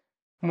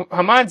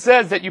 Haman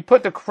says that you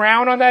put the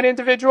crown on that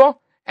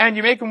individual, and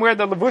you make him wear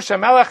the Levush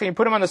HaMelech, and you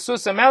put him on the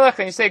Sus HaMelech,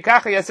 and you say,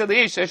 Kacha Yaseh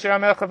Leish Asher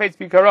HaMelech Chafetz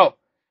Bikaro.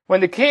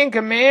 When the king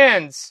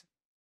commands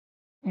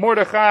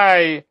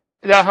Mordechai,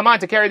 Haman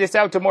to carry this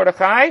out to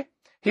Mordechai,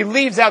 he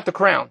leaves out the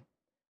crown.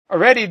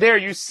 Already there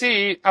you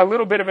see a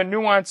little bit of a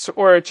nuance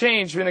or a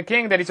change in the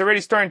king that he's already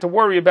starting to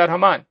worry about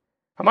Haman.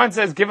 Haman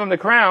says, give him the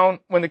crown.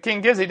 When the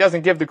king gives, he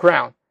doesn't give the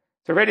crown.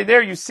 So already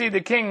there you see the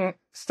king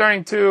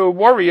starting to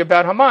worry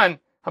about Haman.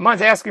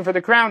 Haman's asking for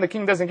the crown. The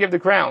king doesn't give the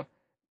crown.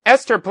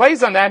 Esther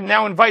plays on that and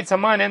now invites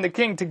Haman and the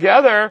king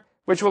together,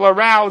 which will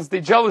arouse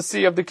the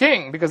jealousy of the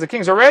king, because the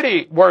king's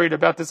already worried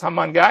about this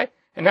Haman guy,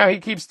 and now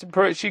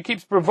she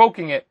keeps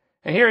provoking it.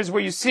 And here is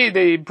where you see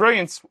the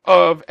brilliance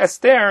of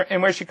Esther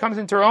and where she comes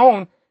into her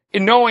own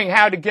in knowing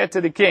how to get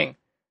to the king.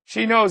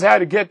 She knows how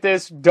to get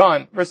this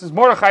done. Versus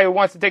Mordechai, who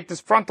wants to take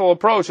this frontal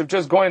approach of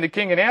just going to the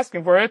king and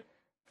asking for it.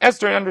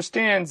 Esther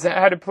understands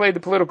how to play the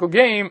political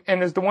game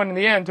and is the one in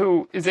the end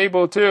who is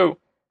able to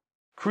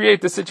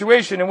create the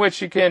situation in which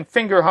she can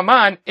finger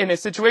Haman in a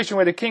situation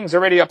where the king's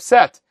already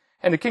upset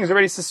and the king's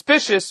already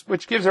suspicious,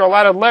 which gives her a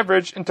lot of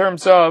leverage in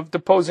terms of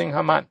deposing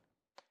Haman.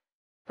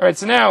 Alright,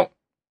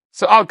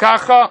 so Al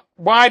Kacha,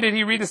 why did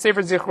he read the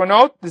Sefer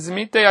Zichronot?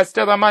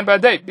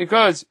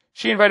 Because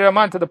she invited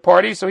Haman to the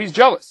party, so he's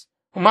jealous.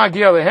 What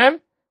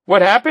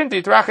happened?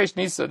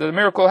 The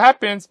miracle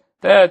happens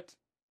that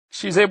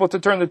she's able to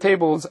turn the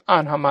tables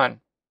on Haman.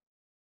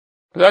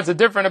 So that's a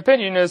different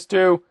opinion as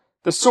to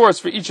the source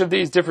for each of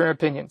these different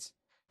opinions.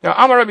 Now,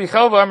 Amar Rabbi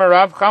Chelva, Amar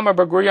Rav, Chama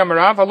Bar Guri, Amar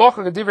Rav,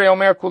 Halacha Kedivrei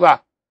Omer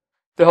Kula.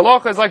 The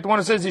halacha is like the one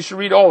who says you should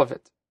read all of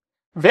it.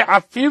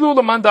 Ve'afilu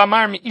l'man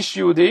da'amar mi'ish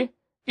Yehudi.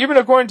 Even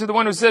according to the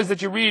one who says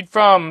that you read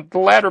from the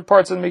latter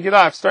parts of the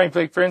Megilah,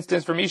 starting, for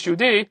instance, from Ish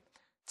Yehudi,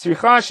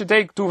 tzricha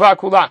shetei ktuva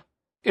kula.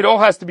 It all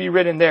has to be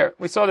written there.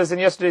 We saw this in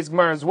yesterday's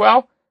Gemara as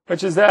well,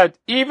 which is that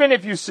even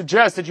if you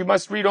suggest that you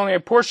must read only a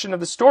portion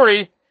of the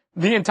story,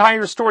 the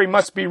entire story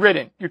must be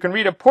written. You can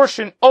read a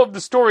portion of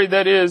the story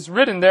that is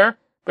written there,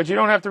 but you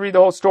don't have to read the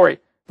whole story.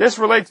 This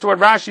relates to what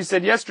Rashi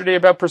said yesterday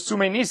about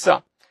Persume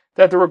Nisa,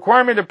 that the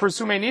requirement of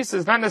Persume Nisa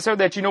is not necessarily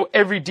that you know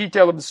every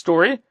detail of the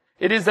story.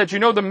 It is that you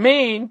know the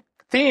main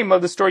theme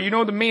of the story, you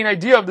know the main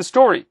idea of the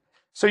story.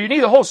 So you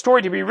need the whole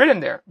story to be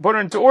written there. But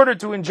in order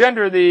to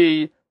engender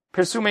the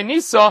Persume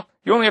Nisa,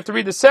 you only have to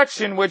read the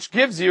section which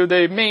gives you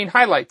the main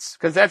highlights,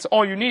 because that's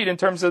all you need in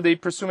terms of the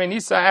Persume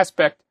Nisa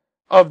aspect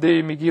of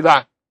the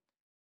Megilah.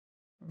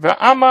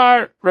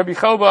 V'amar Rabbi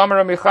Chelva Amar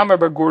Rabbi Chama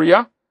Bar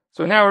Guria.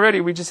 So now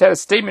already we just had a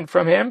statement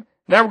from him.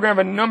 Now we're going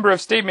to have a number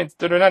of statements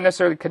that are not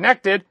necessarily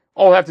connected,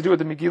 all have to do with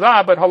the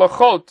Megilah, but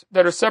halachot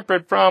that are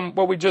separate from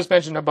what we just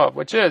mentioned above,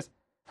 which is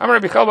Amar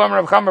Rabbi Chelva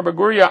Amar Rabbi Chama Bar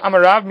Guria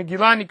Amar Rav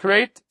Megilah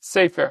Nikreit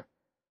Sefer.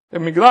 The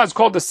Megilah is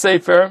called the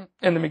Sefer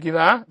in the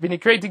Megilah.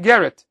 V'nikreit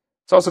Igeret.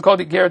 It's also called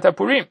Igeret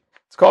HaPurim.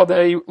 It's called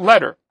a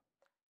letter.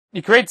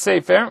 Nikreit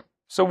Sefer.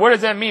 So what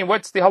does that mean?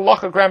 What's the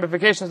halachic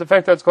ramifications of the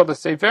fact that it's called a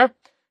Sefer?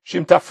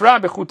 Shim tafra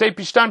bechutei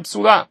pishtan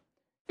psula.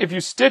 If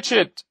you stitch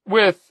it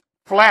with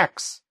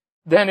flax,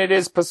 then it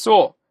is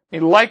pasul. I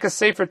mean, like a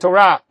Sefer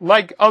Torah,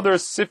 like other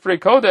Sifrei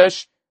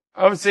Kodesh,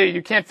 obviously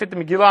you can't fit the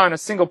Megillah on a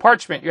single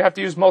parchment. You have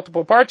to use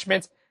multiple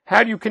parchments.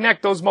 How do you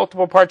connect those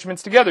multiple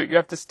parchments together? You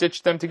have to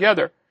stitch them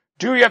together.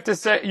 Do you have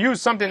to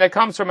use something that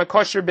comes from a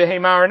kosher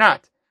behema or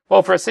not?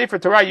 Well, for a Sefer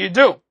Torah, you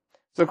do.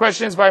 So the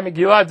question is, by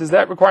Megillah, does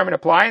that requirement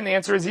apply? And the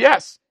answer is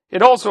yes.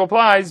 It also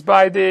applies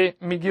by the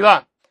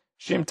Megillah.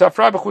 Shim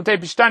tafra b'chutei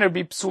pishtan, it would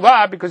be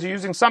psula, because you're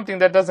using something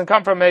that doesn't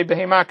come from a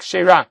behema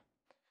kshera.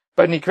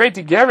 But nikreit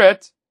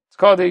igeret, it's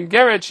called a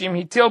igeret, shim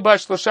hitil ba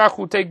shlosha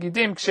chutei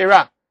gidim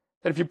kshera.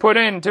 That if you put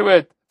into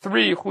it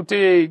 3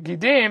 chutei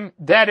gidim,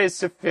 that is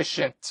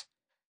sufficient.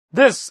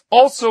 This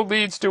also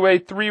leads to a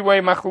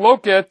 3-way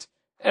machloket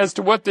as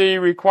to what the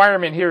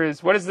requirement here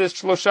is. What does this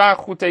shlosha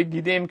chutei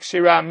gidim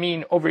kshera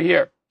mean over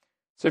here?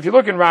 So if you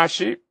look in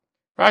Rashi,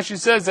 Rashi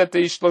says that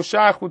the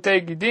shlosha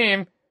chutei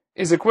gidim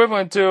is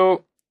equivalent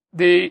to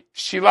the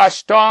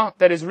shilashta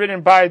that is written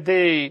by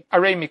the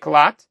arei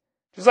miklat.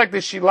 Just like the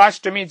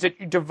shilashta means that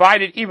you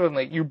divide it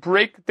evenly. You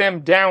break them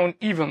down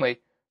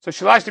evenly. So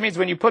shilashta means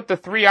when you put the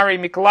 3 arei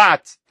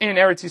miklat in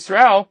Eretz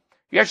Yisrael,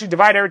 you actually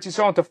divide Eretz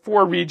Yisrael into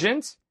 4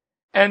 regions,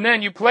 and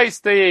then you place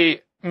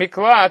the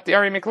miklat, the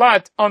arei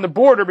miklat, on the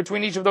border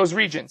between each of those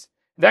regions.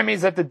 That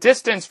means that the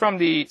distance from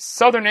the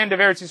southern end of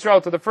Eretz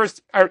Yisrael to the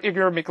first arei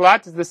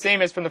miklat is the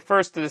same as from the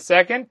first to the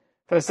second,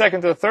 from the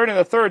second to the third, and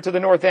the third to the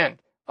north end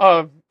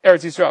of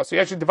Eretz Yisrael. So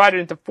you actually divide it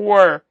into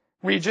 4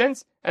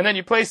 regions, and then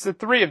you place the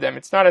 3 of them.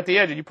 It's not at the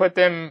edge. You put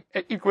them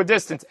at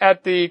equidistance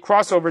at the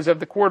crossovers of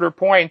the quarter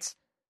points.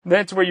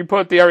 That's where you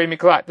put the arei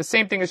miklat. The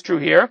same thing is true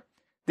here.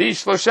 The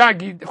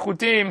shlosha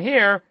chutim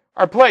here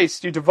are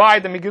placed. You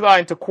divide the Megillah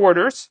into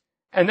quarters,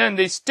 and then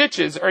the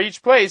stitches are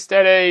each placed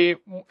at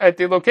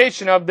the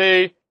location of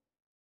the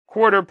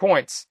quarter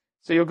points.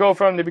 So you'll go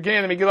from the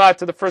beginning of the Megillah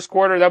to the first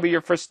quarter. That'll be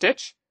your first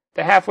stitch.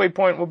 The halfway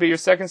point will be your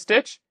second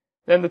stitch.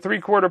 then the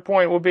 3/4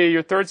 point will be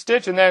your third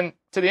stitch, and then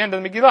to the end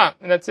of the Megillah,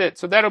 and that's it.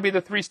 So that'll be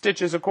the 3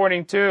 stitches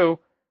according to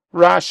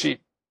Rashi.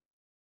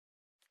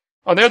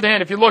 On the other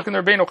hand, if you look in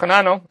the Rabbeinu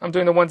Chananel, I'm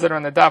doing the ones that are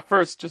on the daf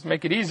first, just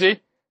make it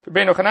easy. The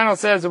Rabbeinu Chananel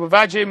says,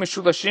 "Uvavajei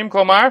meshulashim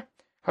klomar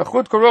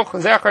hachut karuch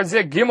zechar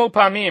zeh gimel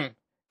pamim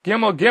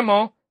gimel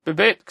gimel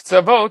bebet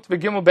ktsavot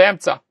v'gimel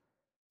be'emtza."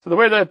 So the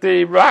way that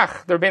the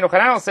Rabbeinu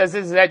Chananel says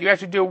is that you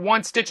actually do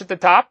 1 stitch at the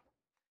top,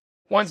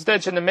 1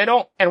 stitch in the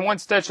middle, and 1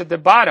 stitch at the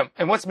bottom.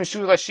 And what's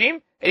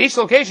meshulashim? At each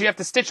location, you have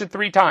to stitch it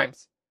 3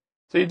 times.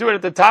 So you do it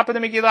at the top of the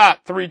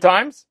Megillah 3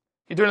 times.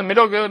 You do it in the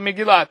middle of the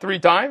Megillah 3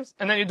 times,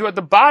 and then you do it at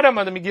the bottom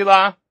of the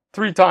Megillah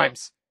 3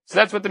 times. So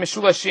that's what the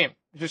Meshulashim.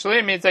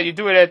 Meshulashim means that you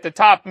do it at the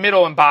top,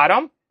 middle, and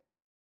bottom,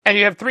 and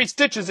you have 3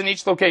 stitches in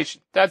each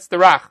location. That's the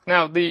Rach.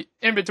 Now, the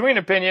in-between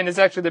opinion is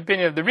actually the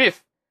opinion of the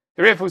Rif.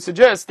 The Rif who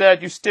suggests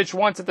that you stitch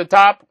once at the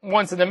top,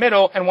 once in the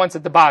middle, and once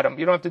at the bottom.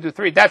 You don't have to do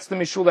 3. That's the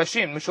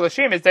Meshulashim.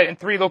 Meshulashim is that in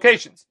 3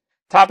 locations.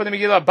 Top of the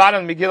Megillah,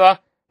 bottom of the Megillah,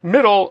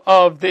 middle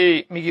of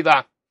the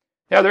Megillah.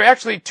 Now, there are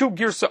actually 2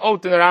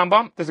 Girsa'ot in the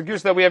Rambam. There's a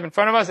Girsa that we have in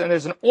front of us, and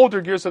there's an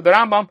older Girsa of the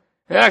Rambam,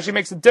 and that actually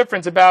makes a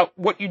difference about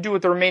what you do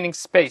with the remaining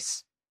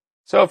space.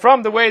 So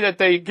from the way that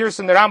the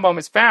Girsa in the Rambam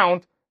is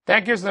found,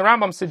 that Girsa in the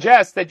Rambam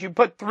suggests that you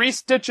put 3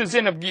 stitches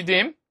in of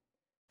Gidim,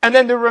 and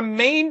then the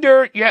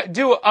remainder you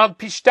do of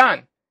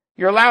Pishtan.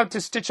 You're allowed to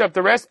stitch up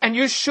the rest, and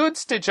you should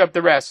stitch up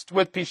the rest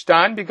with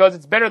Pishtan, because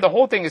it's better the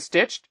whole thing is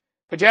stitched,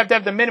 but you have to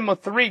have the minimum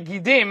 3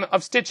 Gidim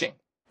of stitching.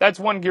 That's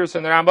one Girsa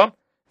in the Rambam.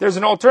 There's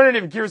an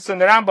alternative Girsa in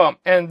the Rambam,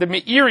 and the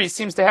Meiri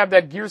seems to have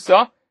that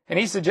Girsa, and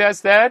he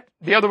suggests that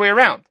the other way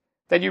around,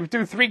 that you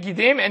do 3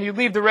 Gidim and you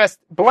leave the rest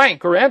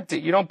blank or empty.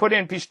 You don't put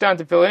in Pishtan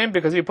to fill it in,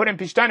 because if you put in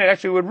Pishtan, it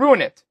actually would ruin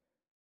it.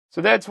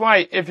 So that's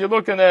why, if you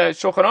look in the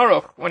Shulchan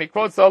Aruch, when he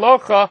quotes the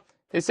Halacha,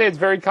 they say it's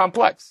very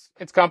complex.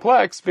 It's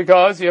complex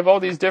because you have all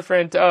these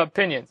different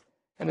opinions.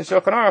 And the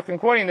Shulchan Aruch, in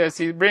quoting this,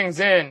 he brings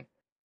in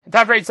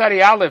Tafrei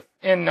Tzadi Aleph,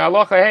 in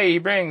Halacha Hey, he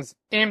brings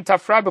Im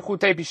Tafra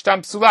B'chutei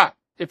Pishtan Psula.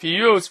 If you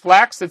use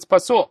flax, it's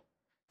pasul.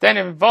 Then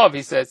in Vav,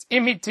 he says,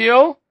 Im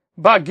hitil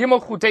ba gimel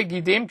chutei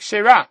gidim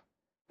kshera,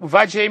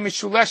 uvajei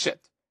mishuleshet.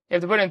 You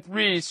have to put in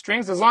 3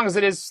 strings, as long as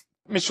it is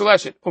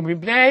mishuleshet.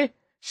 Umibnei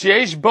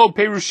sheish bo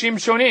perushim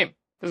shonim.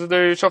 This is the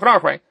Shulchan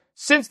Aruch, right?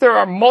 Since there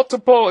are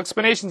multiple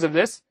explanations of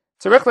this,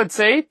 tzarech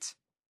letzeit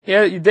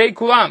yidei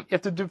kulam. You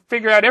have to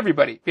figure out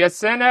everybody.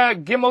 V'yasena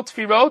gimel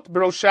tfirot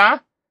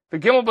b'rosha,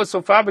 v'gimel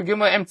b'sofa,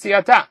 v'gimel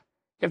emtziata.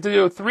 You have to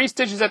do 3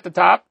 stitches at the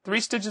top, 3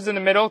 stitches in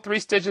the middle, 3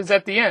 stitches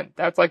at the end.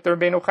 That's like the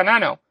Rabbeinu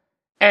Chananel.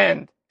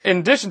 And in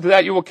addition to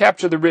that, you will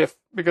capture the Rif,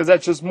 because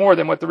that's just more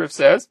than what the Rif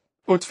says.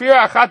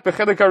 Utfira achat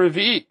b'chelik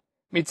ha'revi'i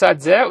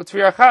mitzad zeh,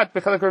 utfira achat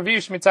b'chelik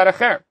ha'revi'i mitzad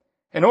acher.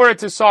 In order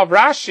to solve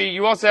Rashi,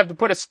 you also have to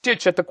put a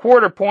stitch at the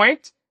 1/4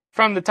 point,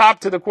 from the top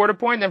to the 1/4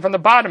 point, and from the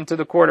bottom to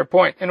the 1/4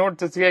 point, in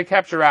order to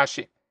capture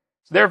Rashi.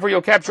 So therefore,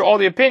 you'll capture all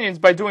the opinions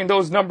by doing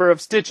those number of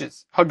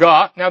stitches.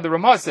 Haga, now the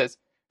Ramah says,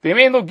 if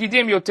you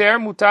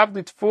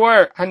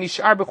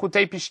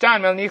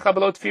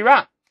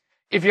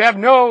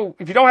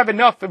don't have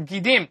enough of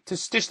gidim to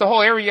stitch the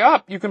whole area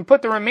up, you can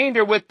put the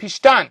remainder with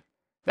pishtan.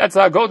 That's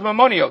god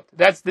mamoniot.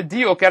 That's the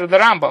diok out of the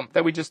Rambam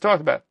that we just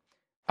talked about.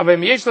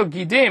 Then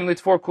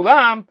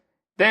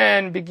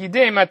if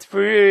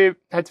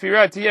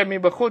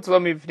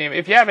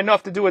you have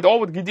enough to do it all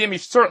with gidim, you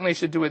certainly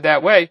should do it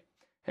that way.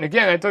 And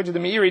again, I told you the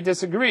Meiri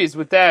disagrees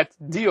with that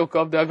diuk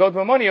of the Agod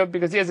Mamoniyot,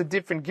 because he has a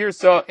different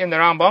girsa in the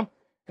Rambam.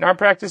 And our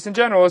practice in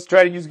general is to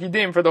try to use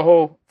gidim for the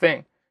whole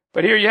thing.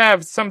 But here you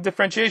have some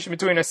differentiation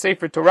between a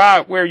Sefer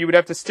Torah, where you would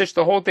have to stitch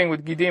the whole thing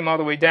with gidim all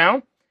the way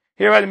down.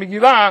 Here by the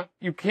Megillah,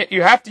 you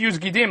have to use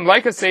gidim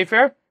like a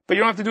Sefer, but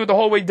you don't have to do it the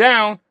whole way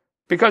down,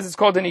 because it's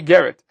called an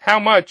Igeret. How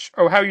much,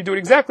 or how you do it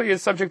exactly,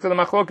 is subject to the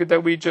machloket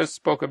that we just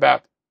spoke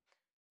about.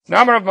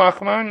 Namar of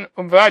Nachman,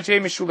 Umvajei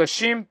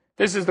Mishulashim.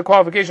 This is the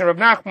qualification of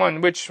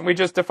Nachman, which we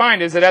just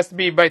defined, is it has to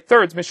be by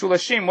thirds,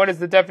 Mishulashim. What is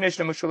the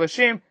definition of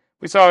Mishulashim?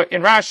 We saw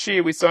in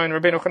Rashi, we saw in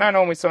Rabbeinu Chananel,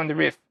 and we saw in the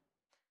Rif.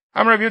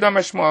 Amar Rav Yehuda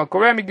Mashmuel,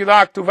 Koreh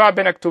Megillah Ktuva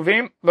ben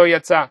Aktuvim lo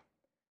yatsa.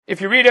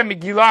 If you read a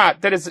Megillah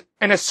that is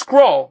in a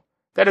scroll,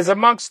 that is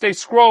amongst a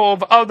scroll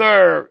of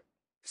other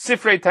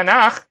Sifrei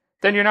Tanakh,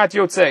 then you're not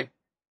Yotzei.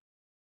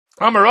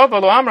 Amar Rav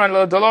lo Amran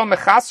lo dalo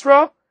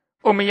mechasra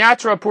o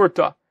miyatra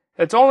purta.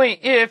 That's only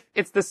if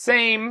it's the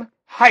same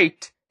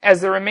height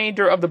as the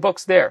remainder of the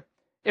books there.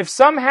 If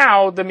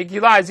somehow the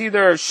Megillah is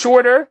either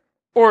shorter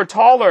or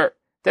taller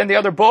than the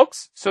other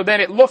books, so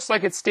then it looks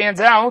like it stands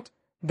out,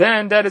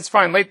 then that is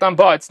fine. Leit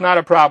lamba, it's not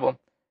a problem.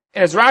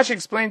 And as Rashi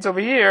explains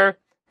over here,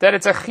 that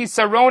it's a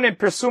chisaron in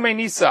persume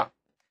nisa.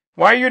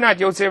 Why are you not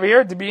Yotze over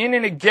here? To be in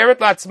a geret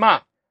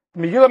latzma.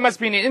 The Megillah must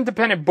be an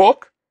independent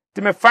book.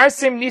 The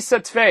mefarsim nisa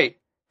tvei.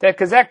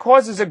 Because that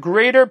causes a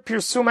greater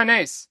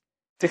pirsumanes.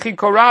 Techi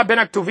korah ben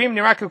aktuvim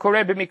niraka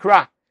koreh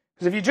b'mikra.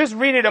 Because if you just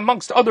read it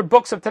amongst other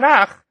books of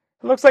Tanakh,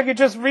 it looks like you're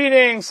just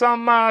reading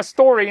some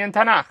story in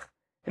Tanakh.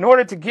 In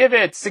order to give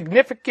it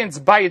significance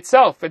by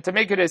itself, and to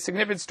make it a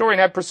significant story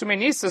and have Persume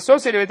Nisa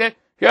associated with it,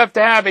 you have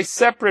to have a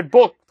separate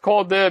book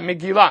called the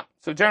Megillah.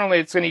 So generally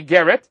it's an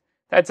Igeret.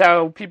 That's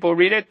how people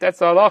read it. That's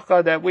the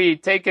halacha that we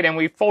take it and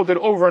we fold it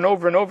over and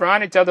over and over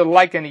on each other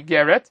like an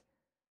igeret.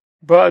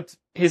 But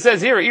he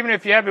says here, even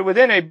if you have it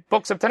within a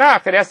books of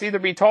Tanakh, it has to either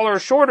be taller or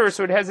shorter,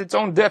 so it has its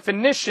own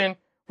definition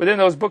within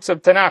those books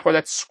of Tanakh, or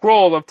that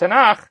scroll of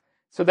Tanakh,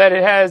 so that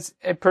it has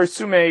a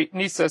persume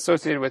nisa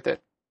associated with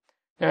it.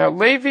 Now,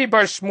 Levi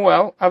bar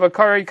Shmuel,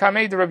 avakari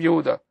kamei de Rav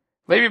Yehuda.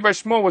 Levi bar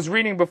Shmuel was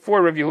reading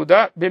before Rav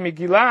Yehuda,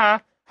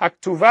 Megilah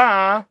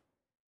haktuva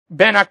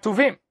ben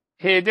aktuvim.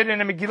 He did it in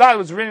a Megillah that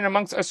was written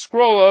amongst a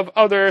scroll of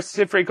other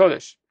Sifrei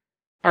Kodesh.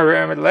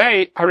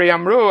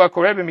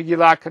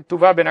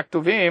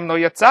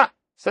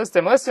 Says to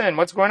him, listen,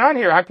 what's going on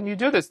here? How can you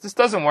do this? This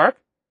doesn't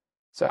work.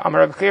 So,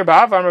 Amar Rav Chir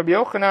ba'av, Amar Rabbi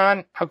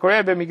Yochanan,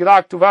 hakoreh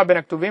b'Megillah ktuva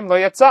ben aktuvim lo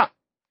yatsa.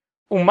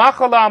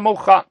 Umachala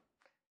mocha.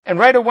 And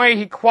right away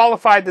he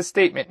qualified the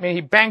statement, meaning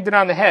he banged it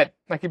on the head,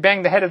 like he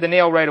banged the head of the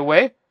nail right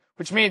away,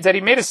 which means that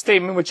he made a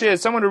statement, which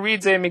is someone who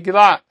reads a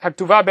Megillah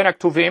haktuva ben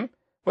aktuvim,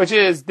 which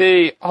is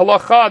the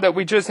halacha that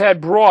we just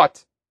had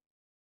brought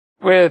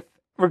with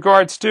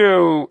regards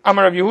to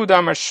Amar Rav Yehuda,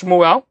 Amar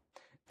Shmuel.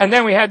 And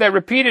then we had that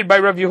repeated by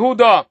Rav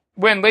Yehuda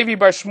when Levi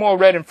bar Shmuel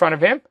read in front of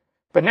him.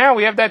 But now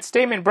we have that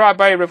statement brought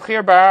by Rav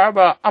Chir bar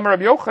Abba, Amar Rav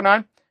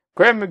Yochanan,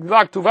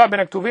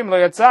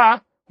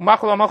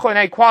 and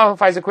he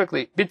qualifies it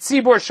quickly.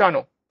 Bitzibur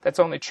shanu. That's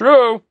only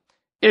true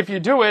if you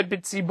do it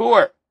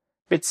bitzibur.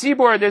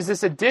 Bitzibur, there's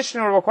this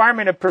additional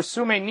requirement of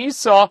persume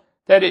nisa,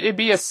 that it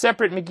be a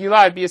separate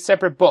Megillah, it be a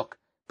separate book.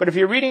 But if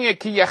you're reading it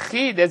ki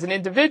yachid as an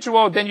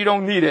individual, then you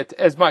don't need it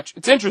as much.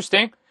 It's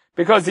interesting,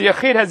 because the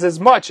yachid has as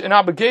much an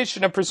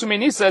obligation of persume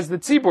nisa as the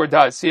tzibur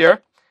does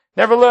here.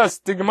 Nevertheless,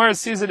 the Gemara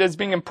sees it as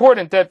being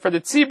important that for the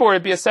tzibur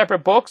it be a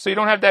separate book, so you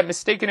don't have that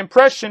mistaken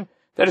impression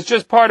that it's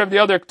just part of the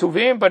other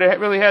ktuvim, but it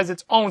really has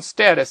its own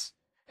status.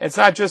 It's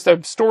not just a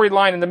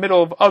storyline in the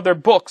middle of other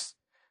books.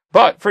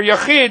 But for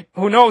yachid,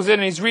 who knows it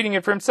and he's reading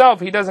it for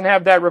himself, he doesn't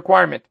have that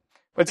requirement.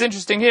 What's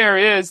interesting here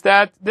is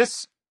that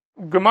this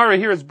Gemara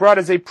here is brought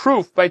as a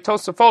proof by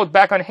Tosafot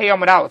back on Hey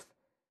Amud Aleph.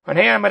 On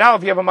Hey Amud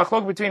Aleph, you have a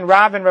machlok between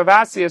Rav and Rav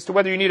Asi as to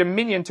whether you need a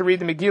minyan to read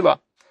the Megillah.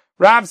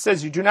 Rav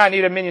says you do not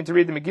need a minyan to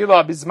read the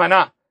Megillah,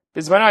 bismana.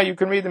 Bismana, you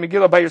can read the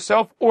Megillah by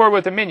yourself or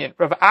with a minyan.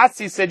 Rav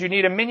Asi said you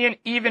need a minyan,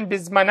 even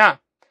bismana.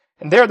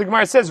 And there the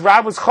Gemara says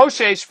Rav was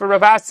choshesh for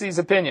Rav Asi's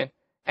opinion,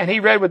 and he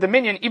read with the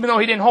minyan, even though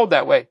he didn't hold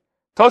that way.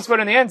 Tosafot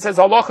in the end says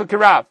halacha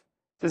kirav.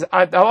 Says the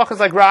halacha is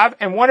like Rav,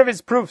 and one of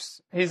his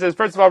proofs, he says,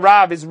 first of all,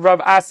 Rav is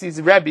Rav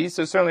Asi's Rebbe,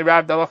 so certainly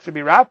Rav, the halacha should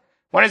be Rav.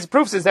 One of his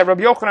proofs is that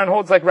Rabbi Yochanan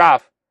holds like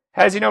Rav.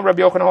 How does he know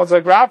Rabbi Yochanan holds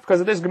like Rav?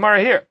 Because of this Gemara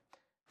here.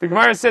 The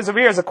Gemara says over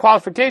here as a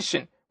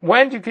qualification.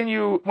 When can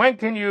you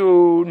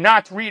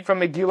not read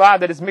from Megillah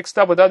that is mixed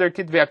up with other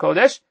Kitvei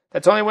HaKodesh?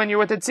 That's only when you're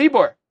with the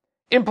Tzibur.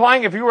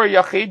 Implying if you were a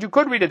Yachid, you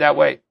could read it that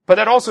way. But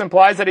that also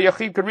implies that a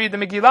Yachid could read the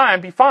Megillah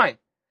and be fine.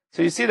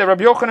 So you see that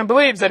Rabbi Yochanan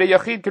believes that a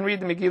Yachid can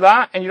read the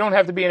Megillah and you don't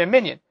have to be in a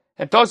minyan.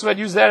 And Tosafot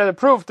used that as a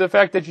proof to the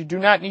fact that you do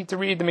not need to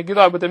read the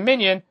Megillah with a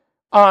minyan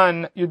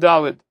on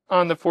Yudalid,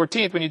 on the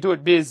 14th, when you do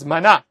it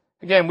bizmana.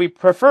 Again, we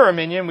prefer a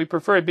minyan, we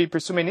prefer it be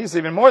persume nisa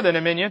even more than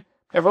a minyan.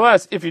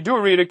 Nevertheless, if you do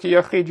read it ki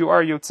yachid, you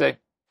are yotzei.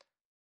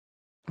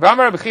 V'amar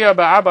Rabbi Chia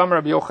ba'ab, amar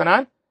Rabbi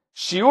Yochanan,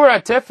 shiur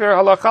ha'tefer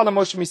halacha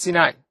l'Moshe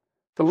misinai.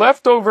 The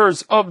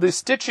leftovers of the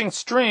stitching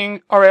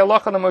string are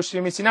halacha l'Moshe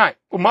misinai.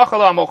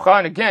 Umachala mocha,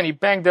 and again, he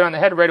banged it on the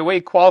head right away,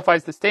 he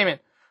qualifies the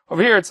statement.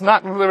 Over here, it's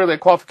not literally a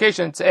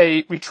qualification, it's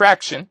a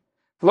retraction.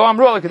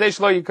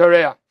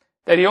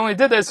 That he only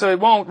did this so it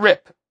won't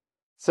rip.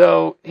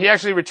 So he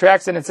actually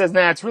retracts it and says,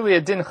 nah, it's really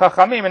a din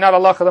chachamim and not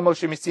halacha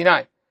l'Moshe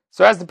misinai.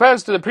 So as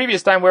opposed to the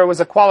previous time where it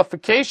was a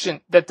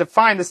qualification that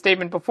defined the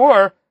statement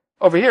before,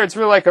 over here it's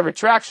really like a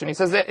retraction. He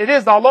says that it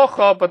is the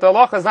halacha, but the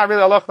halacha is not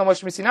really halacha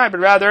l'Moshe misinai,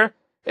 but rather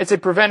it's a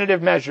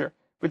preventative measure,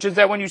 which is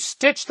that when you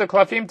stitch the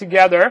klafim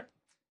together,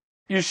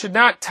 you should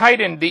not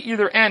tighten the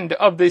either end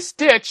of the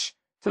stitch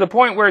to the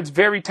point where it's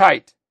very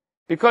tight,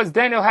 because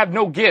then it'll have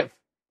no give.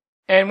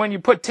 And when you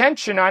put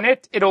tension on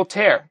it, it'll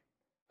tear.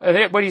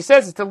 What he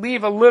says is to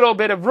leave a little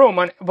bit of room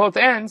on both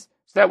ends,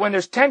 so that when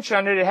there's tension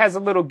on it, it has a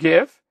little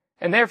give,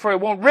 and therefore it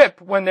won't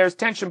rip when there's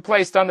tension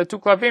placed on the two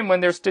klavim when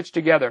they're stitched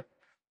together.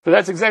 So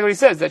that's exactly what he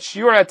says, that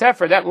shiur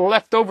ha'tefer, that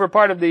leftover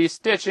part of the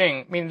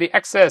stitching, meaning the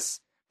excess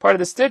part of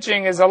the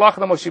stitching, is halacha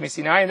l'Moshe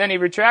misinai, and then he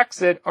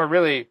retracts it, or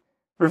really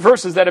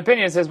reverses that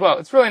opinion and says, well,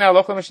 it's really not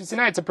halacha l'Moshe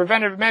misinai, it's a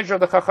preventative measure of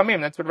the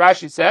chachamim. That's what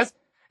Rashi says,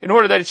 in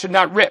order that it should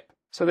not rip.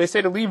 So they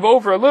say to leave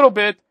over a little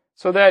bit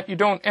so that you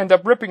don't end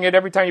up ripping it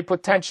every time you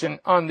put tension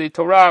on the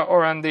Torah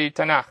or on the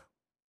Tanakh.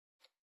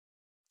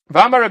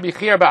 V'amar Rabbi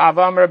Chia ba'av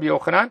amar Rabbi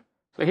Yochanan.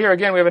 So here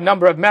again we have a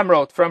number of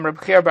memrot from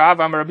Rabbi Chia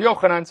ba'av amar Rabbi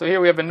Yochanan. So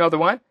here we have another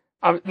one,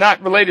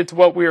 not related to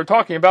what we are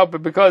talking about,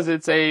 but because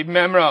it's a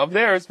memra of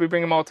theirs, we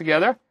bring them all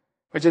together.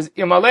 Which is,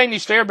 Imalei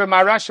nishleir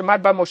b'mara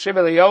shemad ba Moshe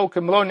v'Eliyahu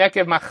k'mlo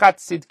nekev machat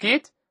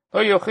sidkit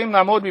lo yochim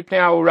lamod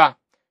mipnei ha'ura.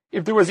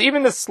 If there was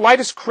even the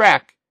slightest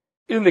crack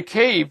in the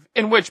cave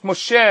in which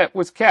Moshe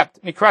was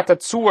kept, Nikrat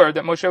HaTzur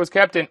that Moshe was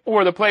kept in,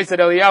 or the place that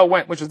Eliyahu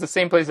went, which was the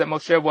same place that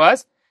Moshe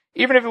was,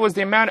 even if it was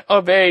the amount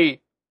of a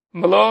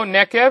melo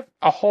nekev,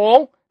 a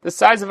hole, the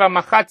size of a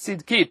machat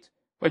sidkit,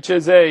 which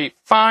is a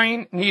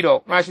fine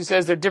needle. Rashi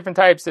says there are different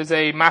types. There's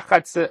a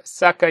machat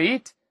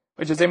sakait,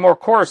 which is a more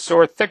coarse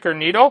or thicker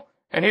needle.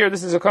 And here,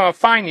 this is a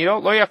fine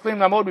needle. Lo yachlim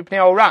lamod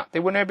b'pnei ora. They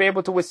wouldn't be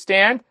able to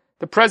withstand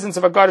the presence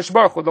of a Kadosh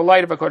Baruch Hu, the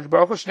light of a Kadosh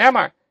Baruch Hu.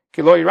 Shneimar,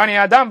 ki lo yirani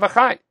adam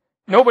v'chai.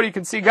 Nobody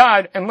can see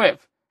God and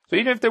live. So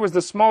even if there was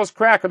the smallest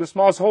crack or the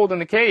smallest hole in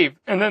the cave,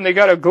 and then they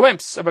got a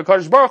glimpse of a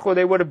Kadosh Baruch Hu,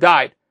 they would have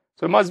died.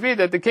 So it must be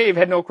that the cave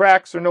had no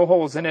cracks or no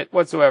holes in it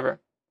whatsoever.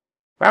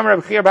 What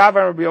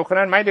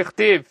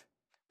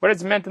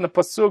is meant in the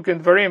pasuk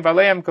in Dvarim?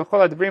 V'aleim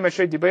k'chol ha'dvarim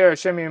asher diber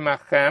Hashem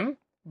imachem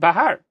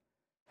bahar.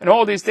 And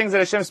all these things that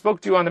Hashem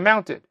spoke to you on the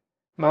mountain.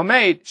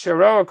 Malmeid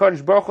shero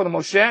HaKadosh Baruch Hu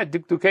Moshe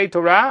diktukei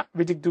Torah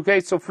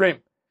v'diktukei Sofrim.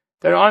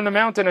 That on the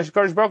mountain,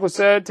 HaKadosh Baruch Hu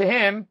said to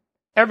him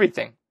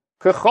everything.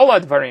 K'chol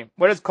ha'dvarim.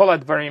 What is kol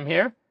ha'dvarim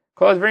here?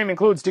 Kol ha'dvarim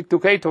includes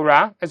diktukei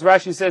Torah. As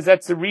Rashi says,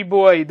 that's the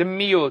riboy, the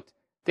miut,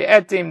 the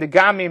etim, the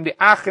gamim, the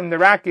achim, the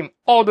rakim,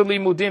 all the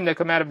limudim that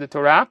come out of the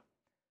Torah,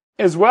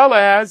 as well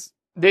as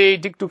the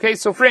diktukei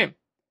Sofrim,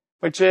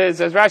 which is,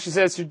 as Rashi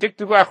says,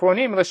 diktuku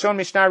achronim lashon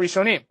mishnah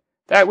rishonim.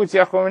 That which the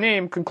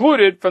Achronim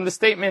concluded from the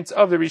statements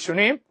of the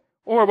Rishonim,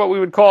 or what we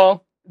would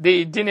call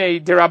the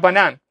Dinei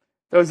Dirabanan,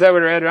 those that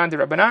were added on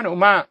Dirabanan,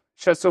 Uma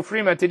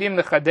Shasofrim Atidim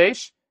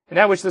Lechadesh, and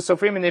that which the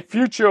Sofrim in the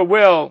future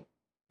will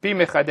be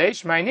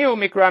Mechadesh, Ma'iniu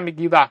Mikra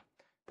Megilah.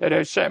 That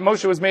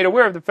Moshe was made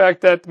aware of the fact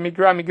that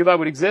Mikra Megilah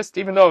would exist,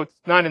 even though it's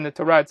not in the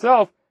Torah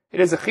itself. It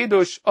is a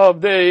chidush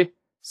of the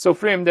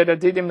Sofrim that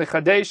Atidim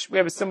Lechadesh. We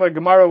have a similar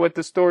Gemara with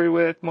the story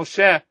with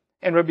Moshe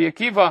and Rabbi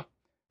Akiva,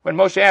 when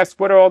Moshe asks,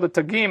 what are all the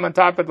tagim on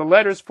top of the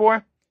letters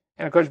for?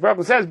 And HaKadosh Baruch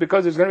Hu says,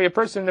 because there's going to be a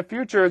person in the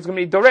future, it's going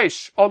to be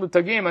Doresh, all the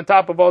tagim on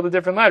top of all the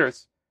different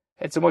letters.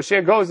 And so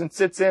Moshe goes and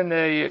sits in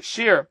the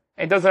shir,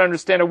 and doesn't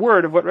understand a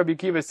word of what Rabbi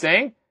Akiva is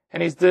saying,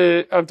 and he's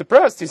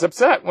depressed, he's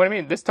upset. What do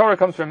you mean? This Torah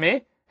comes from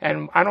me,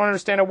 and I don't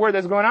understand a word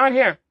that's going on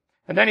here.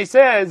 And then he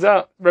says,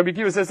 Rabbi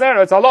Akiva says,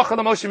 it's Allah Chal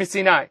Moshe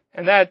Misinai.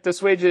 And that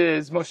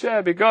dissuades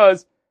Moshe,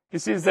 because he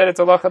sees that it's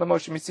Allah Chal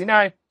Moshe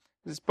Misinai.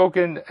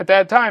 Spoken at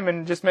that time,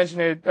 and just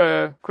mention it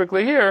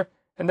quickly here,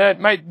 and that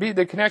might be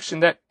the connection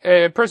that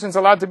a person's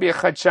allowed to be a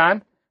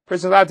chadshan,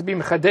 person's allowed to be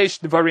mechadesh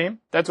dvarim.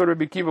 That's what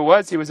Rabbi Akiva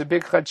was. He was a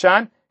big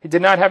chadshan. He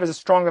did not have as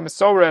strong a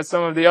mesorah as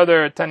some of the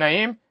other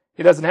Tanaim.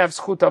 He doesn't have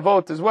zchut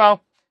avot as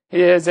well.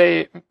 He is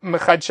a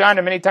mechadshan,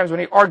 and many times when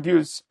he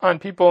argues on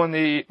people in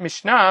the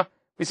Mishnah,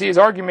 we see his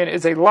argument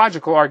is a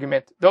logical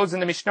argument. Those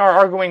in the Mishnah are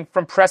arguing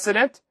from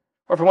precedent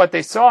or from what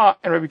they saw,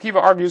 and Rabbi Akiva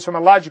argues from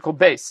a logical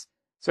base.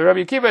 So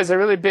Rabbi Akiva is a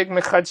really big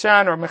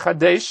mechadshan or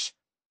mechadesh,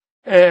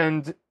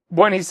 and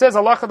when he says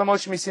Allah Chal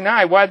Moshe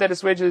Misinai, why that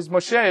assuages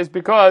Moshe is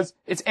because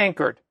it's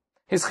anchored.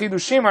 His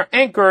chidushim are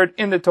anchored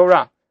in the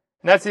Torah,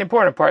 and that's the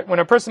important part. When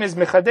a person is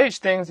mechadesh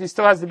things, he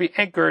still has to be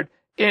anchored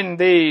in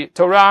the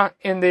Torah,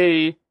 in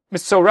the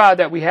Misorah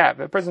that we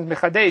have. If a person is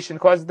mechadesh and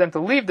causes them to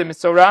leave the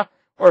Misorah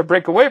or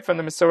break away from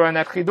the Misorah and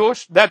that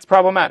chidush, that's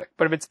problematic.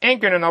 But if it's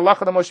anchored in Allah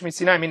Chal Moshe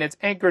Misinai, I mean it's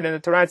anchored in the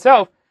Torah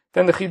itself,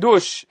 then the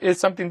chidush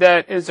is something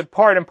that is a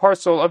part and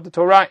parcel of the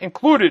Torah,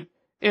 included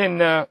in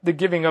the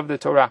giving of the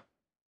Torah.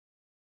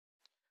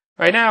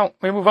 Right now,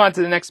 we move on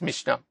to the next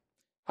Mishnah.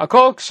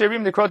 Hakol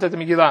ksherim likrot et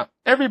Megilah.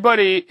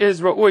 Everybody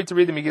is ra'ui to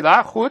read the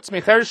Megillah, chutz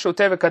micheresh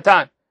shoteh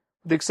v'katan,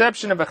 with the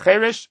exception of a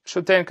cheresh,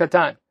 shoteh and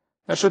katan.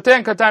 Now, shoteh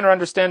and katan are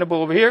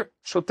understandable over here.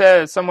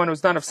 Shoteh is someone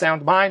who's not of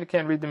sound mind,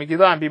 can't read the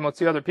Megillah and be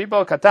motzi other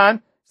people.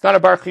 Katan is not a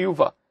bar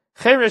chiyuva.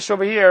 Cheresh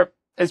over here,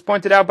 as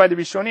pointed out by the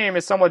Rishonim,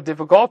 is somewhat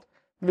difficult,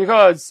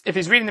 because if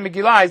he's reading the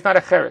Megillah, he's not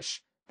a cheresh.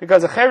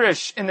 Because a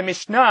cheresh in the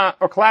Mishnah,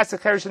 or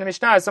classic cheresh in the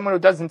Mishnah, is someone who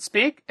doesn't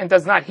speak and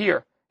does not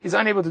hear. He's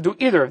unable to do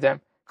either of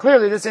them.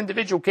 Clearly, this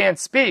individual can't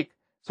speak.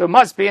 So it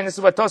must be, and this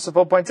is what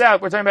Tosafot points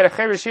out, we're talking about a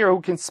cheresh here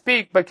who can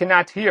speak but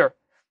cannot hear.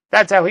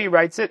 That's how he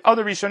writes it.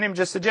 Other Rishonim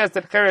just suggest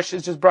that cheresh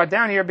is just brought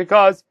down here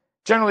because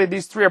generally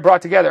these three are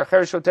brought together.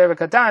 Cheresh, shoteh,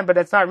 katan, but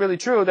it's not really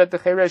true that the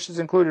cheresh is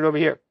included over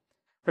here.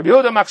 Rabbi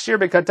Yehuda machshir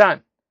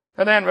be-katan.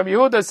 And then Rabbi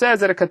Yehuda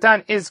says that a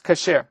katan is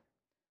kasher.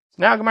 So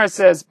now Gemara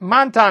says,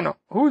 Mantano,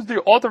 who's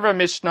the author of a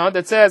Mishnah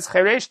that says,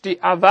 Cheresh di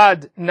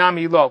avad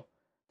nami lo?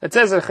 That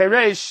says that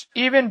Cheresh,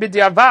 even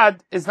b'diavad,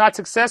 is not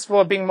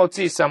successful at being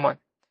motzi someone.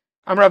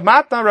 Rav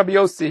Matna Rabbi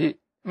Yossi,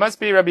 must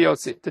be Rabbi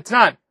Yossi.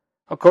 Tetnan,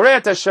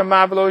 hakoreh et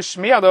Shema v'lo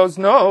shmiya those.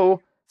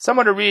 No,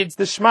 someone who reads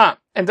the Shema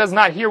and does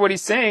not hear what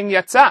he's saying,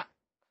 yatsa.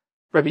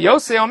 Rabbi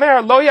Yossi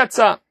Omer, lo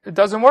yatsa. It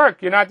doesn't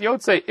work. You're not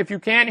yotzei. If you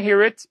can't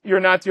hear it, you're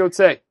not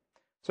yotzei.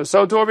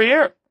 So too over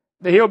here.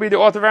 He'll be the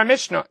author of our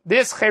Mishnah.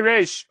 This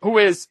Cheresh, who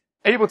is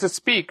able to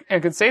speak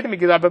and can say the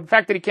Megillah, but the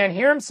fact that he can't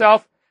hear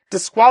himself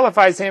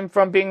disqualifies him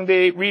from being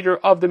the reader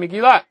of the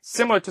Megillah.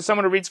 Similar to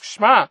someone who reads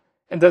Shema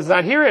and does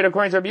not hear it,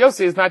 according to Rabbi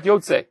Yossi, is not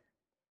Yotzei.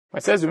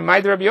 It says,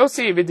 Rabbi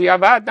Yossi,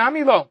 v'diavad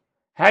namilo.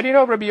 How do you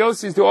know Rabbi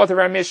Yossi is the author of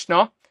our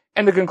Mishnah?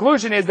 And the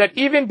conclusion is that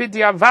even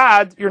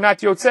b'diavad, you're not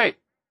Yotzei.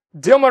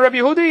 Dilma Rabbi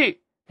Yehudi.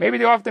 Maybe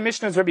the author of the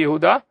Mishnah is Rabbi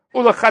Yehuda.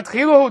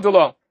 Ulachatchilu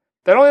hudolo.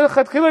 That only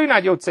l'chatchilu you're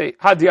not Yotzei.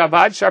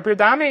 Hadiavad shapir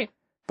dami.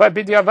 But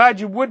b'diavad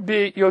you would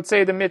be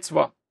Yotzei the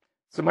mitzvah.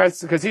 So,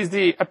 because he's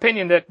the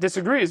opinion that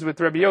disagrees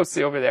with Rabbi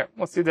Yossi over there.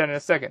 We'll see that in a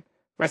second.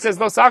 Where it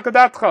says lo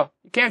sakadatcha.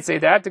 You can't say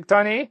that.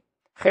 Tiktani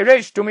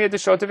cheresh dumia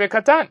deshotev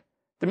katan.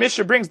 The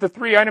Mishnah brings the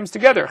three items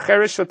together.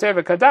 Cheresh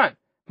shotev katan.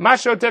 Ma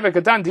shotev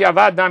katan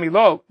diavad nami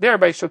lo. There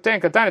by shotev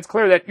and katan, it's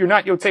clear that you're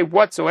not yotzei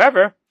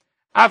whatsoever.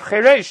 Av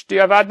cheresh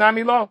diavad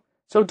nami lo.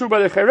 So too by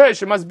the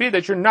cheresh, it must be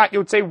that you're not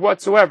yotzei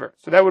whatsoever.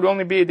 So that would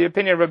only be the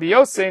opinion of Rabbi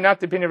Yosei,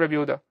 not the opinion of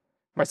Rabbi Yehuda.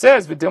 Mar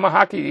says v'dilma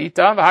haki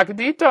ita v'haki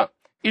diita.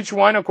 Each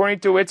one according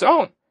to its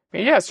own. I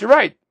mean, yes, you're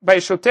right. By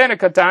shotev and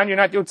katan, you're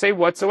not yotzei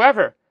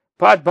whatsoever.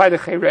 But by the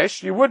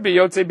cheresh, you would be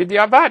yotzei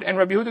b'diavad, and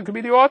Rabbi Yehuda could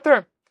be the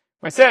author.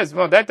 Mar says,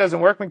 well, that doesn't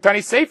work.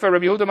 Miktani sefer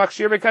Rabbi Yehuda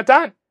machshir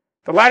b'katan.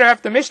 The latter half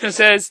of the Mishnah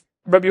says,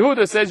 Rabbi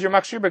Yehuda says you're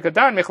machshir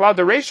b'katan, michlal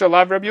dereisha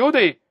lav Rabbi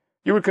Yehuda.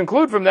 You would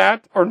conclude from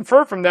that, or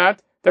infer from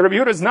that Rabbi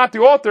Yehuda is not the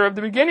author of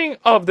the beginning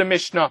of the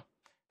Mishnah.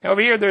 Now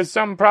over here, there's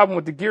some problem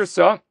with the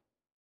girsa,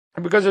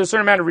 because there's a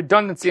certain amount of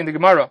redundancy in the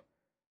Gemara.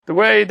 The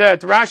way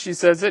that Rashi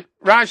says it,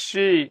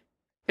 Rashi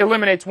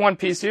eliminates one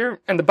piece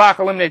here, and the Bach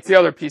eliminates the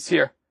other piece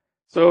here.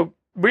 So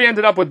we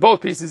ended up with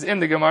both pieces in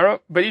the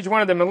Gemara, but each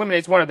one of them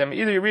eliminates one of them.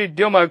 Either you read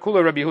Dilma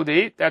Kula Rabbi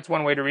Yehuda, that's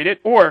one way to read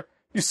it, or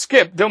you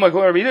skip Dilma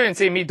Kula Rabbi Yehuda and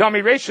say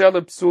Midami Reisha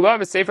L'Psula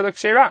V'Sefer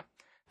L'Kshera.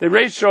 The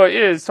Reisha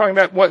is talking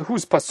about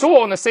who's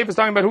pasul, and the Sefer is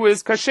talking about who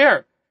is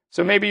kasher.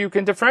 So maybe you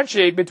can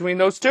differentiate between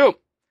those two.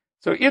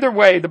 So either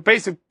way, the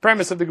basic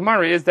premise of the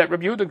Gemara is that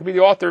Rabbi Yehuda could be the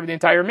author of the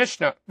entire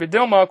Mishnah.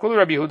 V'Dilma Kula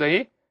Rabbi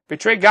Yehuda,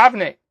 V'Trei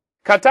Gavne,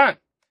 Katan.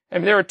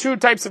 And there are two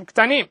types of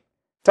Ktanim,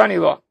 Tani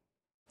law.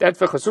 That's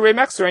for Chasurei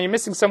Mechser, and you're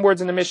missing some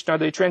words in the Mishnah,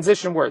 the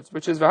transition words,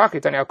 which is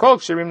V'Hakitani Akol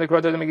Ksherim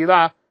L'Kroda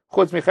Megilah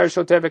Chutz Micher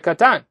Shotev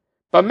Katan.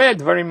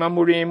 Bamed Dvarim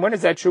Amurim. When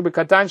is that true?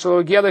 B'Katan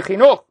Shelo Egia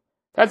Lechinuch.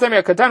 That's a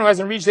Katan who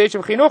hasn't reached the age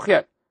of Chinuch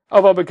yet.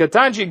 Although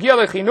B'Katan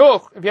Shegia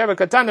Lechinuch, if you have a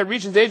Katan that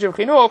reaches the age of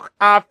Chinuch,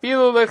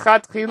 Afilu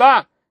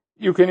Lechatchila.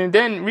 You can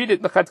then read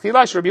it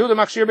Lechatchila. Rabbi Yehuda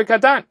Machshir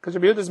B'Katan, because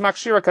Rabbi Yehuda is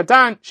Machshir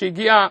Katan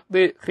Shegia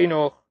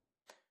Lechinuch.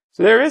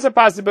 So there is a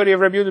possibility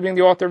of Rabbi Yehuda being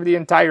the author of the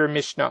entire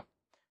Mishnah.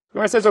 The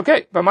Gemara says,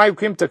 okay, B'mayu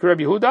Kimtak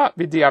Rabbi Yehuda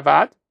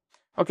B'diavad.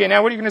 Okay,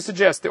 now what are you going to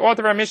suggest? The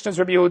author of our Mishnah is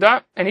Rabbi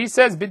Yehuda, and he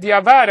says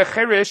B'diavad a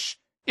cherish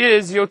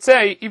is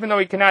yotzei, even though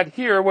he cannot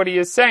hear what he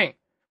is saying.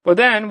 But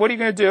then, what are you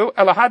going to do?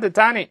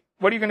 Elahadatani.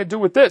 What are you going to do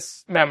with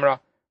this memra?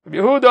 Rabbi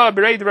Yehuda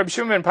B'reid Rabbi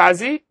Shimon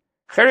Pazi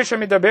cherish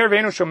hamidaber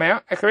ve'enu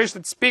shomea, a cherish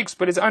that speaks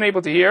but is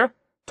unable to hear.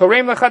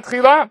 Toreim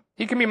lechatchila.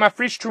 He can be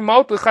mafrish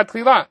trumot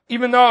lechatchila,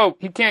 even though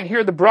he can't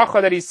hear the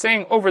bracha that he's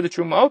saying over the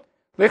trumot.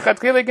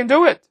 Lechatchila he can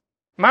do it.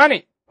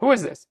 Mani. Who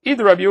is this?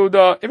 Either Rabbi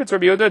Yehuda, if it's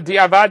Rabbi Yehuda,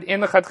 diavad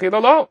in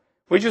lechatchila lo.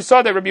 We just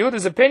saw that Rabbi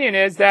Yehuda's opinion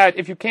is that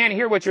if you can't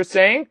hear what you're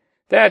saying,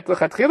 that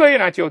lechatchila you're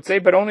not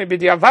yotzei, but only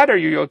b'diavad are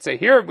you yotzei.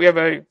 Here we have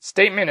a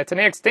statement, a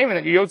Tanaic statement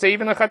that you yotzei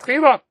even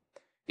lechatchila.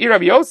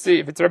 Rabbi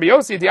Yossi, if it's Rabbi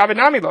Yossi, diavad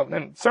nami lo,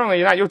 then certainly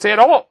you're not yotzei at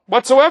all,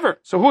 whatsoever.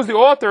 So who's the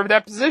author of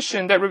that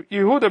position that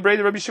Yehuda,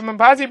 Rabbi Shimon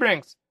Pazi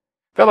brings?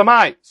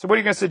 Velamai. So what are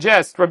you going to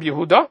suggest, Rabbi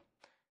Yehuda?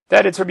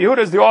 That it's Rabbi Yehuda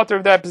is the author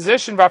of that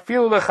position,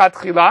 vafilu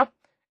lechatchila.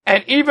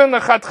 And even the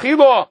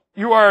chatchila,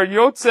 you are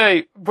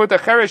yotzei with a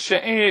cheresh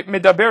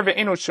medaber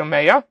ve'enu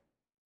shomeya.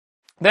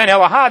 Then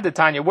elahad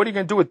detanya. What are you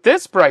going to do with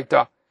this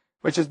braita,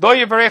 which is lo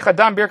yivarech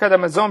adam birkat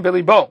hamazon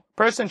belibo?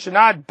 Person should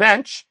not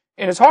bench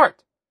in his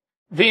heart.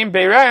 V'im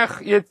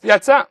beirech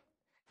yatza.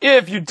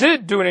 If you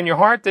did do it in your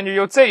heart, then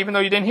you're yotzei, even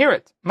though you didn't hear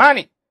it.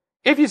 Mani.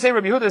 If you say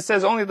Rabbi Yehuda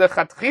says only the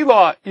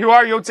chatchila, you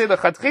are yotzei the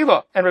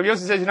chatchila, and Rabbi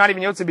Yossi says you're not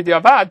even yotzei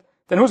b'diavad,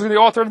 then who's the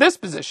author of this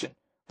position?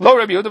 Lo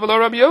Rabbi Yehuda v'lo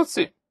Rabbi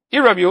Yossi.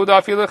 Rabbi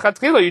Yehuda afilu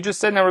lechatchila. You just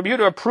said now Rabbi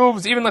Yehuda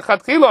approves even the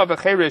chatchila of a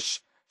cherish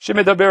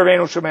shemedaber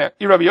ve'enu shomea.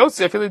 Rabbi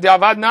Yossi afilu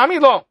diavad nami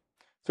lo.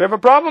 So we have a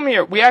problem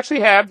here. We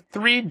actually have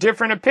three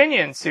different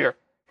opinions here.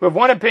 We have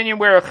one opinion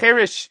where a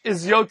cherish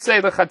is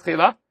yotzei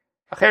lechatchila,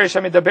 a cherish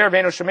shemedaber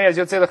ve'enu shomea is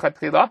yotzei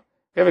lechatchila.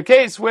 We have a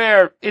case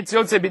where it's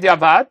yotzei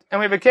b'diavad, and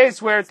we have a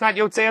case where it's not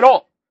yotzei at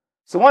all.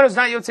 So one who's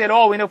not yotzei at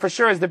all, we know for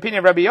sure is the opinion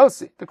of Rabbi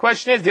Yossi. The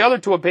question is, the other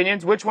two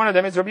opinions, which one of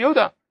them is Rabbi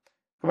Yehuda?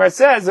 Where it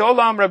says,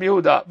 Olam Rabbi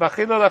Yehuda,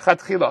 Bachila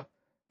lechatchila.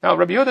 Now,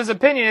 Rabbi Yehuda's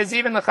opinion is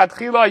even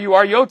lechatchila, you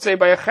are yotzei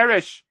by a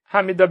cheresh,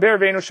 hamidaber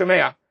ve'enu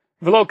shomea.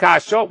 V'lo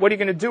kasho, what are you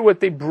going to do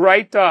with the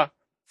braita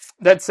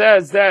that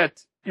says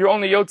that you're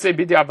only yotzei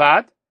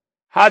b'diavad?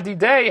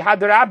 Hadidei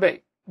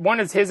hadrabe.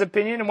 One is his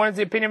opinion, and one is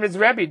the opinion of his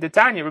Rebbe, the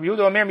Tanya. Rabbi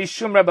Yehuda Omer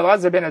Mishum Rabbi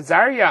Elazar ben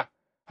Azariah.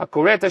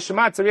 Hakoret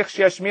Shema tzarich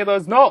she'yashmi'lo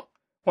ozno.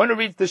 One who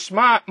reads the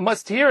Shema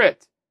must hear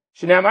it.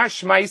 Shnei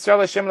Shema Yisrael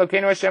Hashem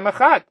Elokeinu Hashem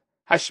Echad.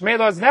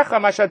 Hashme'lo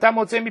oznecha ma she'ata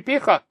motzei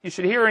mipicha. You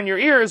should hear in your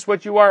ears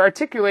what you are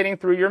articulating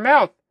through your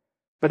mouth.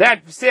 But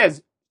that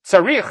says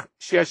tzarich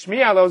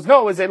she'yashmi'lo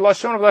ozno is a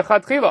lashon of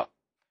lechatchila.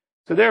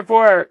 So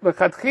therefore,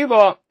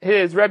 lechatchila,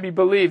 his Rebbe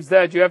believes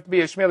that you have to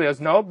be a shmili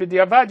ozno.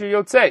 B'diavad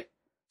you're yotzei.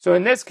 So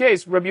in this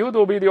case, Rabbi Yehuda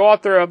will be the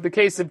author of the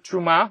case of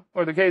Truma,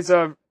 or the case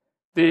of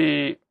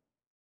the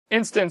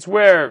instance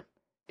where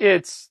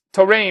it's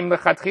Toreim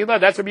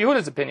lechatchila. That's Rabbi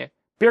Yehuda's opinion.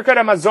 Birkat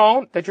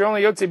Hamazon, that you're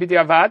only yotzei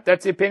b'diavad,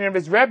 that's the opinion of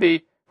his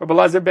Rebbe, Rabbi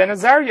Elazar ben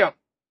Azariah.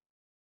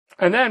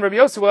 And then Rabbi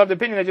Yossi will have the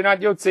opinion that you're not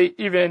yotzei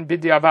even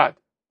b'diavad.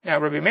 Now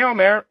Rabbi Meir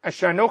Omer,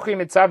 Asher nochi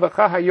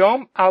mitzavacha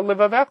hayom al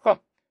levavecha.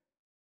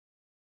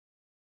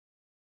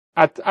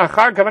 Everything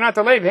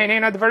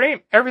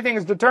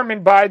is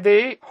determined by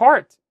the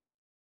heart.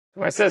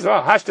 So it says,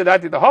 well,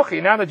 hashtadati the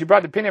hochi. Now that you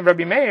brought the opinion of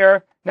Rabbi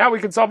Meir, now we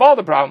can solve all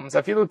the problems.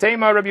 Afilu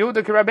tema Rabbi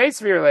Yehuda ki Rabbi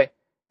Svirle.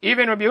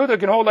 Even Rabbi Yehuda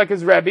can hold like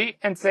his Rebbe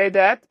and say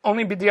that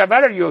only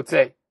b'diavad are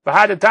yotzei.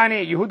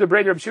 V'hadatani Yehuda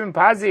Breder Rabbi Shimon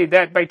Pazi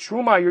that by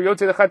truma you're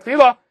yotzei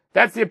lechatchila.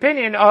 That's the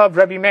opinion of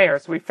Rabbi Meir.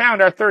 So we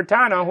found our third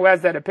Tana who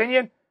has that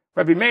opinion.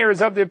 Rabbi Meir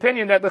is of the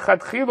opinion that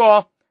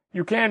lechatchila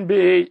you can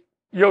be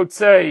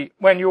yotzei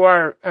when you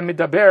are a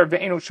midaber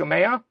ve'enu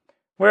shomeya.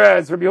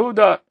 Whereas Rabbi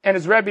Yehuda and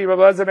his Rebbe,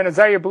 Rabbi Elazar ben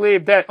Azariah,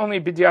 believe that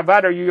only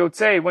b'diavad are you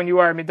yotzei when you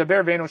are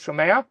midaber ve'enu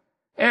shomeya.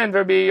 And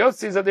Rabbi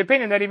Yossi is of the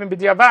opinion that even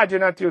b'diavad you're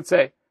not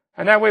yotzei.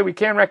 And that way we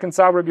can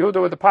reconcile Rabbi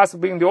Yehuda with the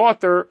possible being the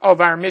author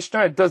of our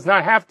Mishnah. It does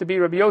not have to be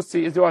Rabbi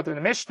Yossi is the author of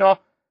the Mishnah.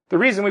 The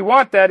reason we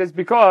want that is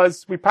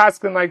because we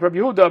paskin like Rabbi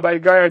Yehuda by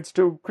regards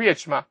to Kriyat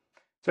Shema.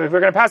 So if we're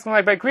going to paskin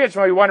like by Kriyat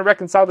Shema, we want to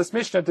reconcile this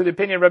Mishnah to the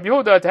opinion of Rabbi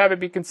Yehuda to have it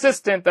be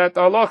consistent that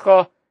the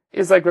halacha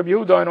is like Rabbi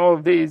Yehuda in all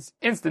of these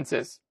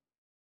instances.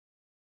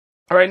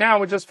 Alright, now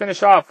we'll just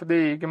finish off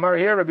the Gemara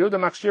here. Rabbi Yehuda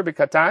machshir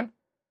b'katan.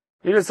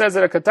 He just says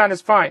that a katan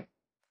is fine.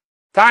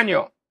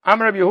 Tanyo,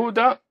 I'm Rabbi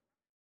Yehuda.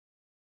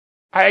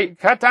 I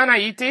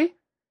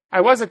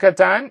was a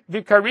katan.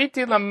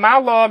 Vikariti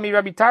lamala mi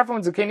Rabbi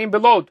Tarfon zakenim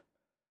belod.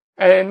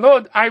 And in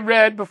Lod, I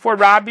read before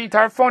Rabbi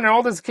Tarfon and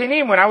all the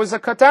zakenim when I was a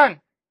katan.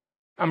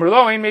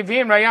 Amrlo ein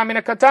mevim rayam in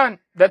a katan.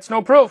 That's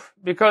no proof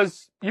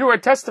because you were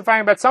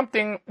testifying about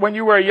something when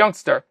you were a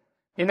youngster.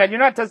 In that you're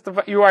not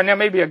testifying, you are now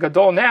maybe a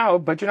gadol now,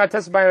 but you're not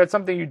testifying about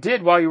something you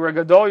did while you were a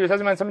gadol. You're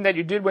testifying about something that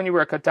you did when you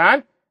were a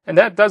katan, and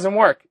that doesn't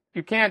work.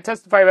 You can't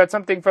testify about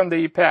something from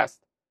the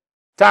past.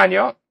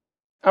 Tanya,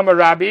 I'm a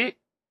Rabbi.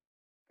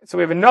 So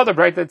we have another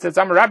bright that says,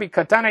 I'm a Rabbi,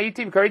 katana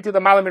iti v'kariti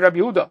l'malami Rabbi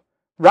Yehuda.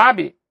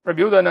 Rabbi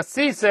Yehuda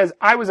Nasi says,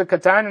 I was a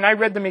katan and I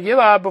read the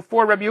Megilah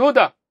before Rabbi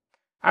Yehuda.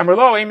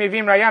 Amrlo ein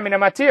mevim rayam in a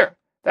matir.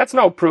 That's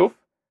no proof.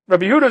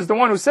 Rabbi Yehuda is the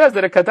one who says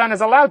that a katan is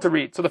allowed to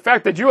read. So the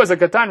fact that you as a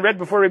katan read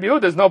before Rabbi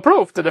Yehuda is no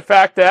proof to the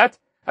fact that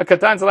a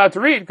katan is allowed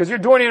to read because you're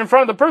doing it in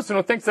front of the person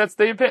who thinks that's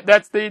the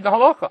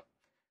halacha.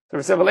 So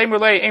we say,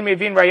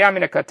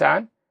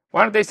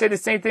 why don't they say the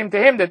same thing to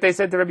him that they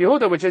said to Rabbi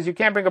Yehuda, which is you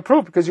can't bring a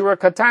proof because you were a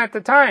katan at the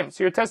time,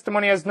 so your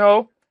testimony is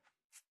not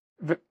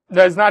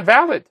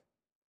valid.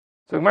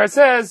 So Gemara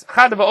says,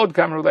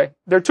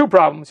 there are two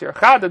problems here.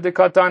 First of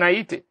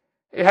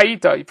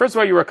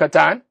all, you were a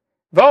katan.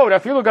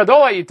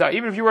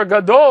 Even if you were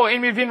gadol,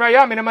 in a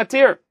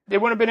matir, there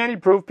wouldn't have been any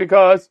proof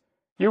because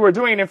you were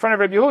doing it in front of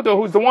Rabbi Yehuda,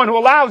 who's the one who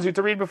allows you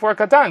to read before a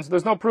katan. So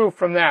there's no proof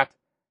from that.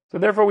 So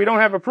therefore, we don't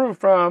have a proof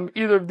from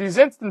either of these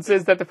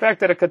instances that the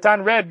fact that a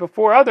katan read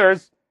before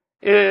others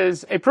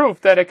is a proof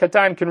that a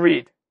katan can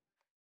read.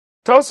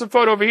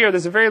 Tosafot over here,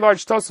 there's a very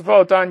large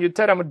Tosafot on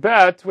Yutet Amud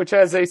Bet, which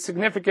has a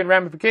significant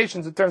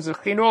ramifications in terms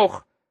of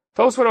chinuch.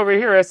 Tosafot over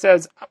here it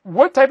says,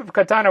 what type of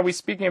katan are we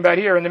speaking about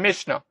here in the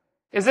Mishnah?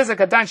 Is this a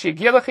katan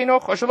she'giya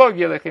lechinuch or shelo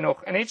yigia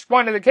lechinuch? In each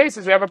one of the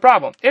cases, we have a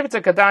problem. If it's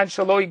a katan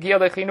shelo yigia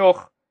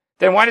lechinuch,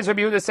 then why does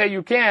Rabbi Yehuda say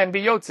you can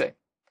be yotze?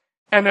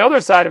 And the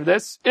other side of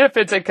this, if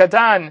it's a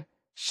katan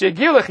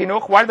she'giya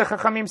lechinuch, why do the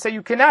chachamim say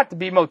you cannot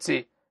be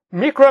motzi?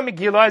 Mikra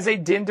Megilah is a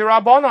din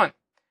derabanan,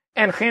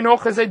 and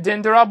chinuch is a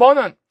din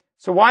derabanan.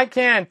 So why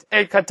can't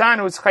a katan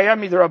who's chayav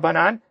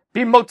midrabanan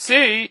be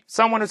motzi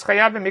someone who's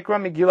chayav in Mikra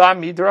Megilah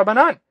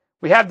midrabanan?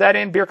 We have that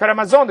in Birkat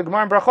Hamazon. The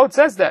Gemara in Brachot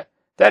says that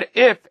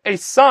if a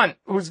son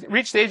who's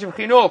reached the age of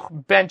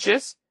chinuch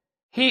benches,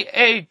 he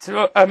ate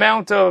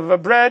amount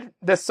of bread,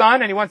 the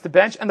son, and he wants to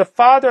bench, and the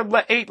father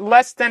ate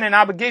less than an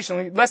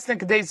obligation, less than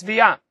Kedei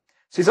Zviyah.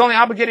 So he's only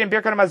obligated in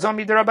Birkat Hamazon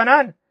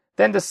midrabanan.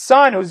 Then the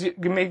son who's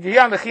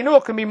Megilah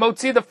lechinuch can be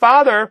motzi the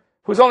father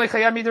who's only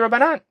chayav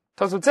midrabanan.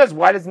 Tosfot says,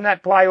 why doesn't that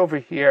apply over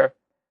here?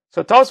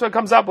 So Tosfot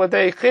comes up with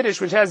a chiddush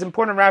which has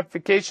important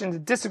ramifications.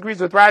 It disagrees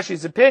with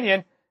Rashi's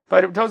opinion,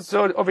 but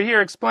Tosfot over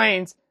here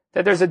explains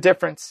that there's a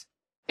difference.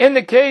 In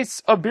the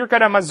case of Birkat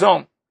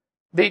Hamazon,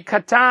 the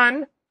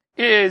katan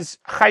is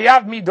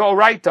chayav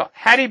midoraita.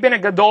 Had he been a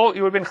gadol,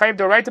 he would have been chayav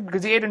midoraita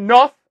because he ate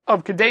enough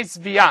of kedei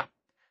zviyah.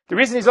 The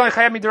reason he's only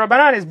chayav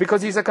midorabanan is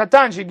because he's a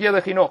katan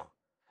she'giya lechinuch.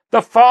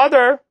 The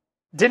father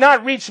did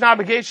not reach an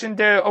obligation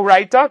to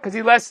oraita because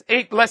he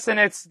ate less than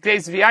its kedei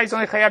zviyah. He's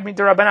only chayav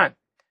midorabanan.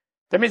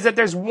 That means that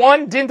there's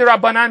one din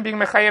derabanan being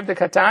mechayev the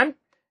katan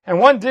and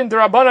one din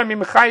derabanan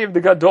being mechayev the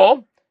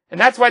gadol, and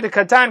that's why the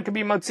katan can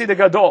be motzi the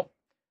gadol.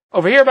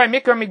 Over here by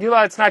Mikra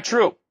Megilah, it's not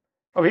true.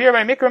 Over here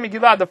by Mikra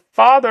Megilah, the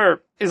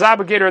father is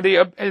obligated, or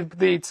the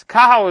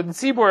kahal, the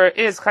tzibur,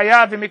 is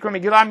chayav in Mikra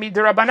Megilah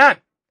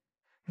midirabanan.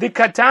 The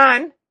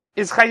katan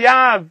is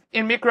chayav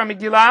in Mikra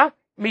Megilah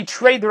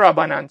mitrei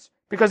derabanan,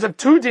 because of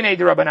two dinei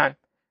derabanan.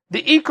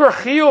 The ikar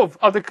chiyuv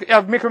of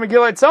Mikra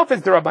Megilah itself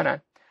is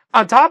derabanan.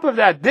 On top of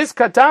that, this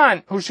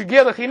katan, who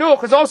shegiya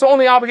lechinuch, is also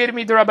only obligated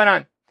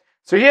midirabanan.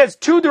 So he has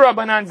two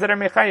derabanans that are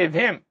mechayev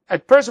him. A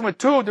person with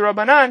two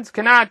derabanans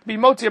cannot be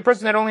motzi a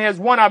person that only has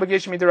one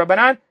obligation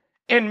midirabanan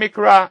in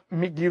Mikra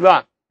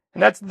Megilah.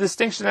 And that's the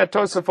distinction that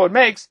Tosafot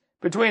makes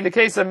between the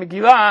case of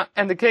Megilah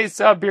and the case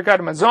of Birkat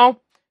Hamazon.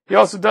 He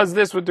also does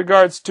this with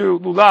regards to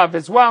Lulav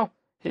as well.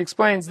 He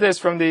explains this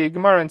from the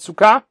Gemara in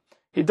Sukkah.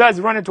 He does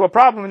run into a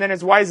problem, and then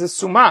it's why is the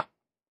Summa?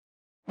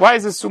 Why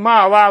is the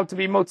Summa allowed to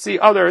be motzi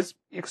others?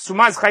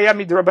 Summa is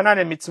chayav midrabanan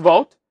and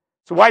mitzvot.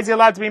 So why is he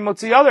allowed to be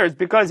motzi others?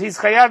 Because he's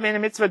chayav in a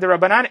mitzvah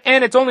derabanan,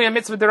 and it's only a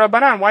mitzvah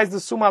derabanan. Why is the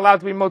Summa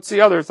allowed to be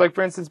motzi others? Like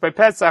for instance by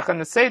Pesach and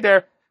the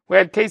Seder, we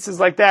had cases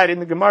like that in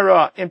the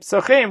Gemara in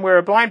Psachim, where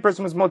a blind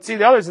person was motzi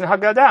the others in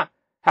Haggadah.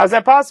 How's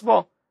that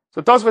possible?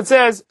 So Tosfot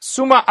says,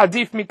 Summa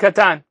adif mi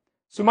katan.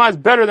 Summa is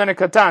better than a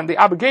katan. The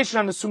obligation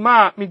on the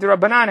Summa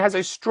midrabanan has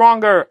a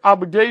stronger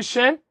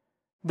obligation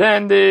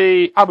than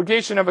the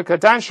obligation of a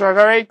katan.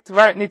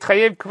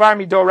 Nitchayev kvar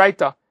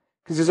midoraita.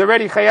 Because he's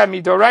already chayav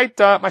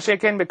midoraita,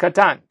 masheken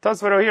bekatan.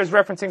 Tosfot over here is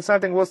referencing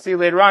something we'll see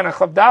later on, a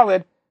Chav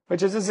Daled,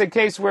 which is this is a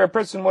case where a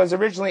person was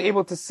originally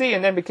able to see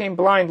and then became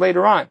blind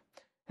later on.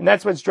 And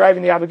that's what's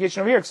driving the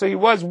obligation over here. So he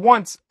was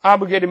once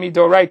obligated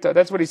midoraita.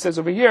 That's what he says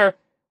over here.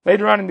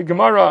 Later on in the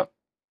Gemara,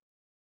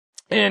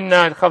 in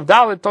Chav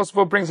Daled,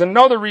 Tosfot brings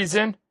another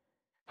reason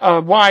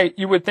why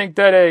you would think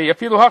that a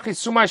afilu hachi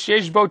suma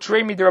sheyesh bo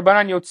trei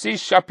midrabanan yotzi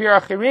shapir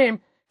achirim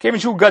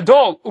kemishu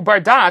gadol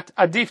ubardat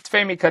adif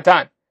tfei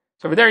mikatan.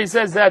 So over there he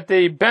says that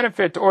the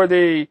benefit or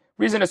the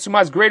reason a suma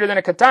is greater than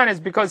a katan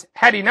is because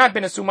had he not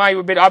been a suma, he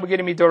would have been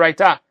obligated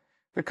midoraita.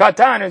 The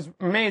katan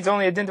remains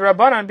only a din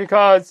derabanan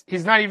because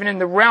he's not even in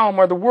the realm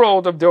or the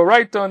world of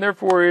deoraita, and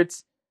therefore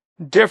it's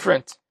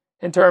different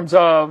in terms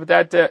of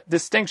that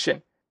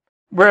distinction.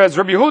 Whereas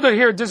Rabbi Yehuda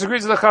here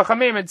disagrees with the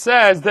Chachamim. It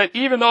says that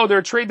even though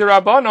they're trade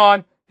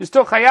derabanan, you're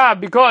still chayav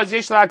because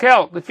yesh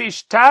la'akel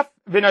lefish taf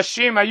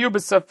v'nashim ayu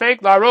b'safek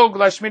la'arog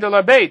la'shmid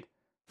la'beid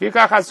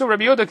v'yikach asu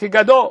Rabbi Yehuda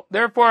kigadol.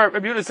 Therefore,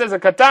 Rabbi Yehuda says a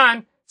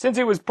katan, since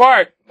he was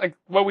part, like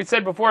what we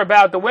said before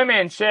about the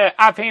women,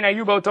 she'af hein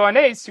ayu b'oto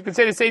anes, you could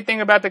say the same thing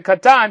about the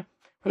katan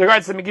with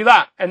regards to the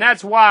Megilah, and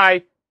that's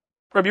why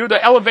Rabbi Yehuda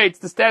elevates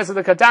the status of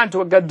the katan to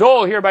a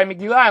gadol here by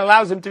Megilah and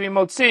allows him to be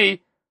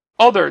motzi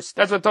others.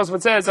 That's what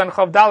Tosfot says on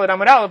Chav Daled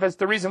Amud Aleph. That's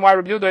the reason why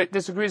Rabbi Yehuda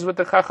disagrees with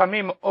the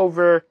Chachamim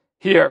over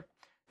here.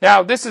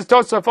 Now, this is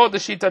Tosafot the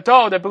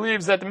Shitato that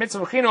believes that the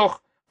mitzvah chinuch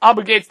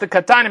obligates the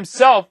katan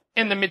himself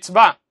in the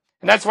mitzvah,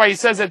 and that's why he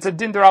says it's a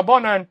din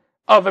derabanan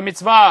of a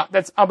mitzvah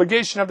that's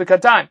obligation of the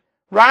katan.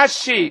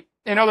 Rashi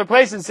in other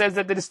places says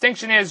that the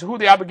distinction is who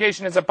the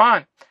obligation is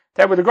upon.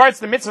 That with regards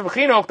to the mitzvah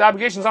chinuch, the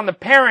obligation is on the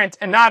parent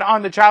and not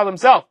on the child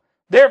himself.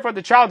 Therefore,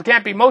 the child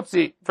can't be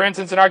motzi. For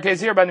instance, in our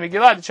case here by the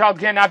Megilah, the child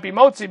cannot be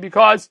motzi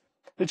because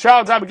the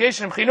child's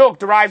obligation of chinuch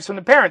derives from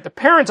the parent. The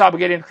parent's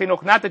obligated in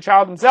chinuch, not the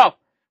child himself.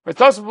 But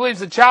Tosafot believes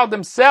the child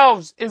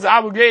themselves is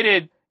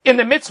obligated in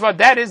the mitzvah.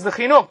 That is the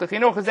chinuch. The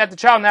chinuch is that the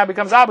child now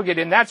becomes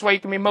obligated, and that's why he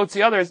can be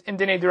motzi others in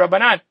dinei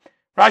d'Rabbanan.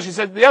 Rashi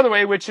says the other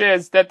way, which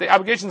is that the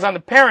obligation is on the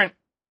parent,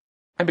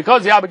 and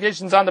because the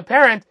obligation is on the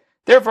parent,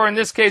 therefore in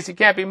this case he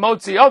can't be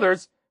motzi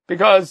others,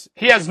 because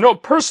he has no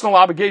personal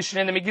obligation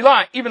in the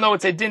Megilah, even though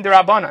it's a din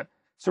derabanan.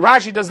 So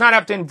Rashi does not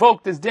have to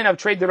invoke this din of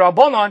trade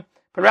derabanan,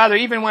 but rather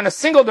even when a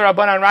single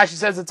derabanan, Rashi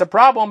says it's a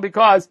problem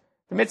because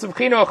the mitzvah of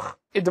chinuch,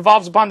 it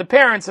devolves upon the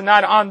parents and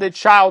not on the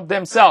child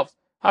themselves.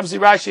 Obviously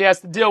Rashi has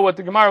to deal with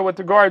the Gemara with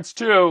regards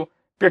to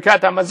Birkat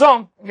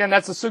HaMazon. Again,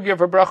 that's a sugya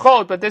for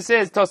brachot, but this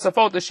is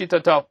Tosafot the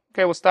Shitato.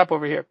 Okay, we'll stop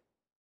over here.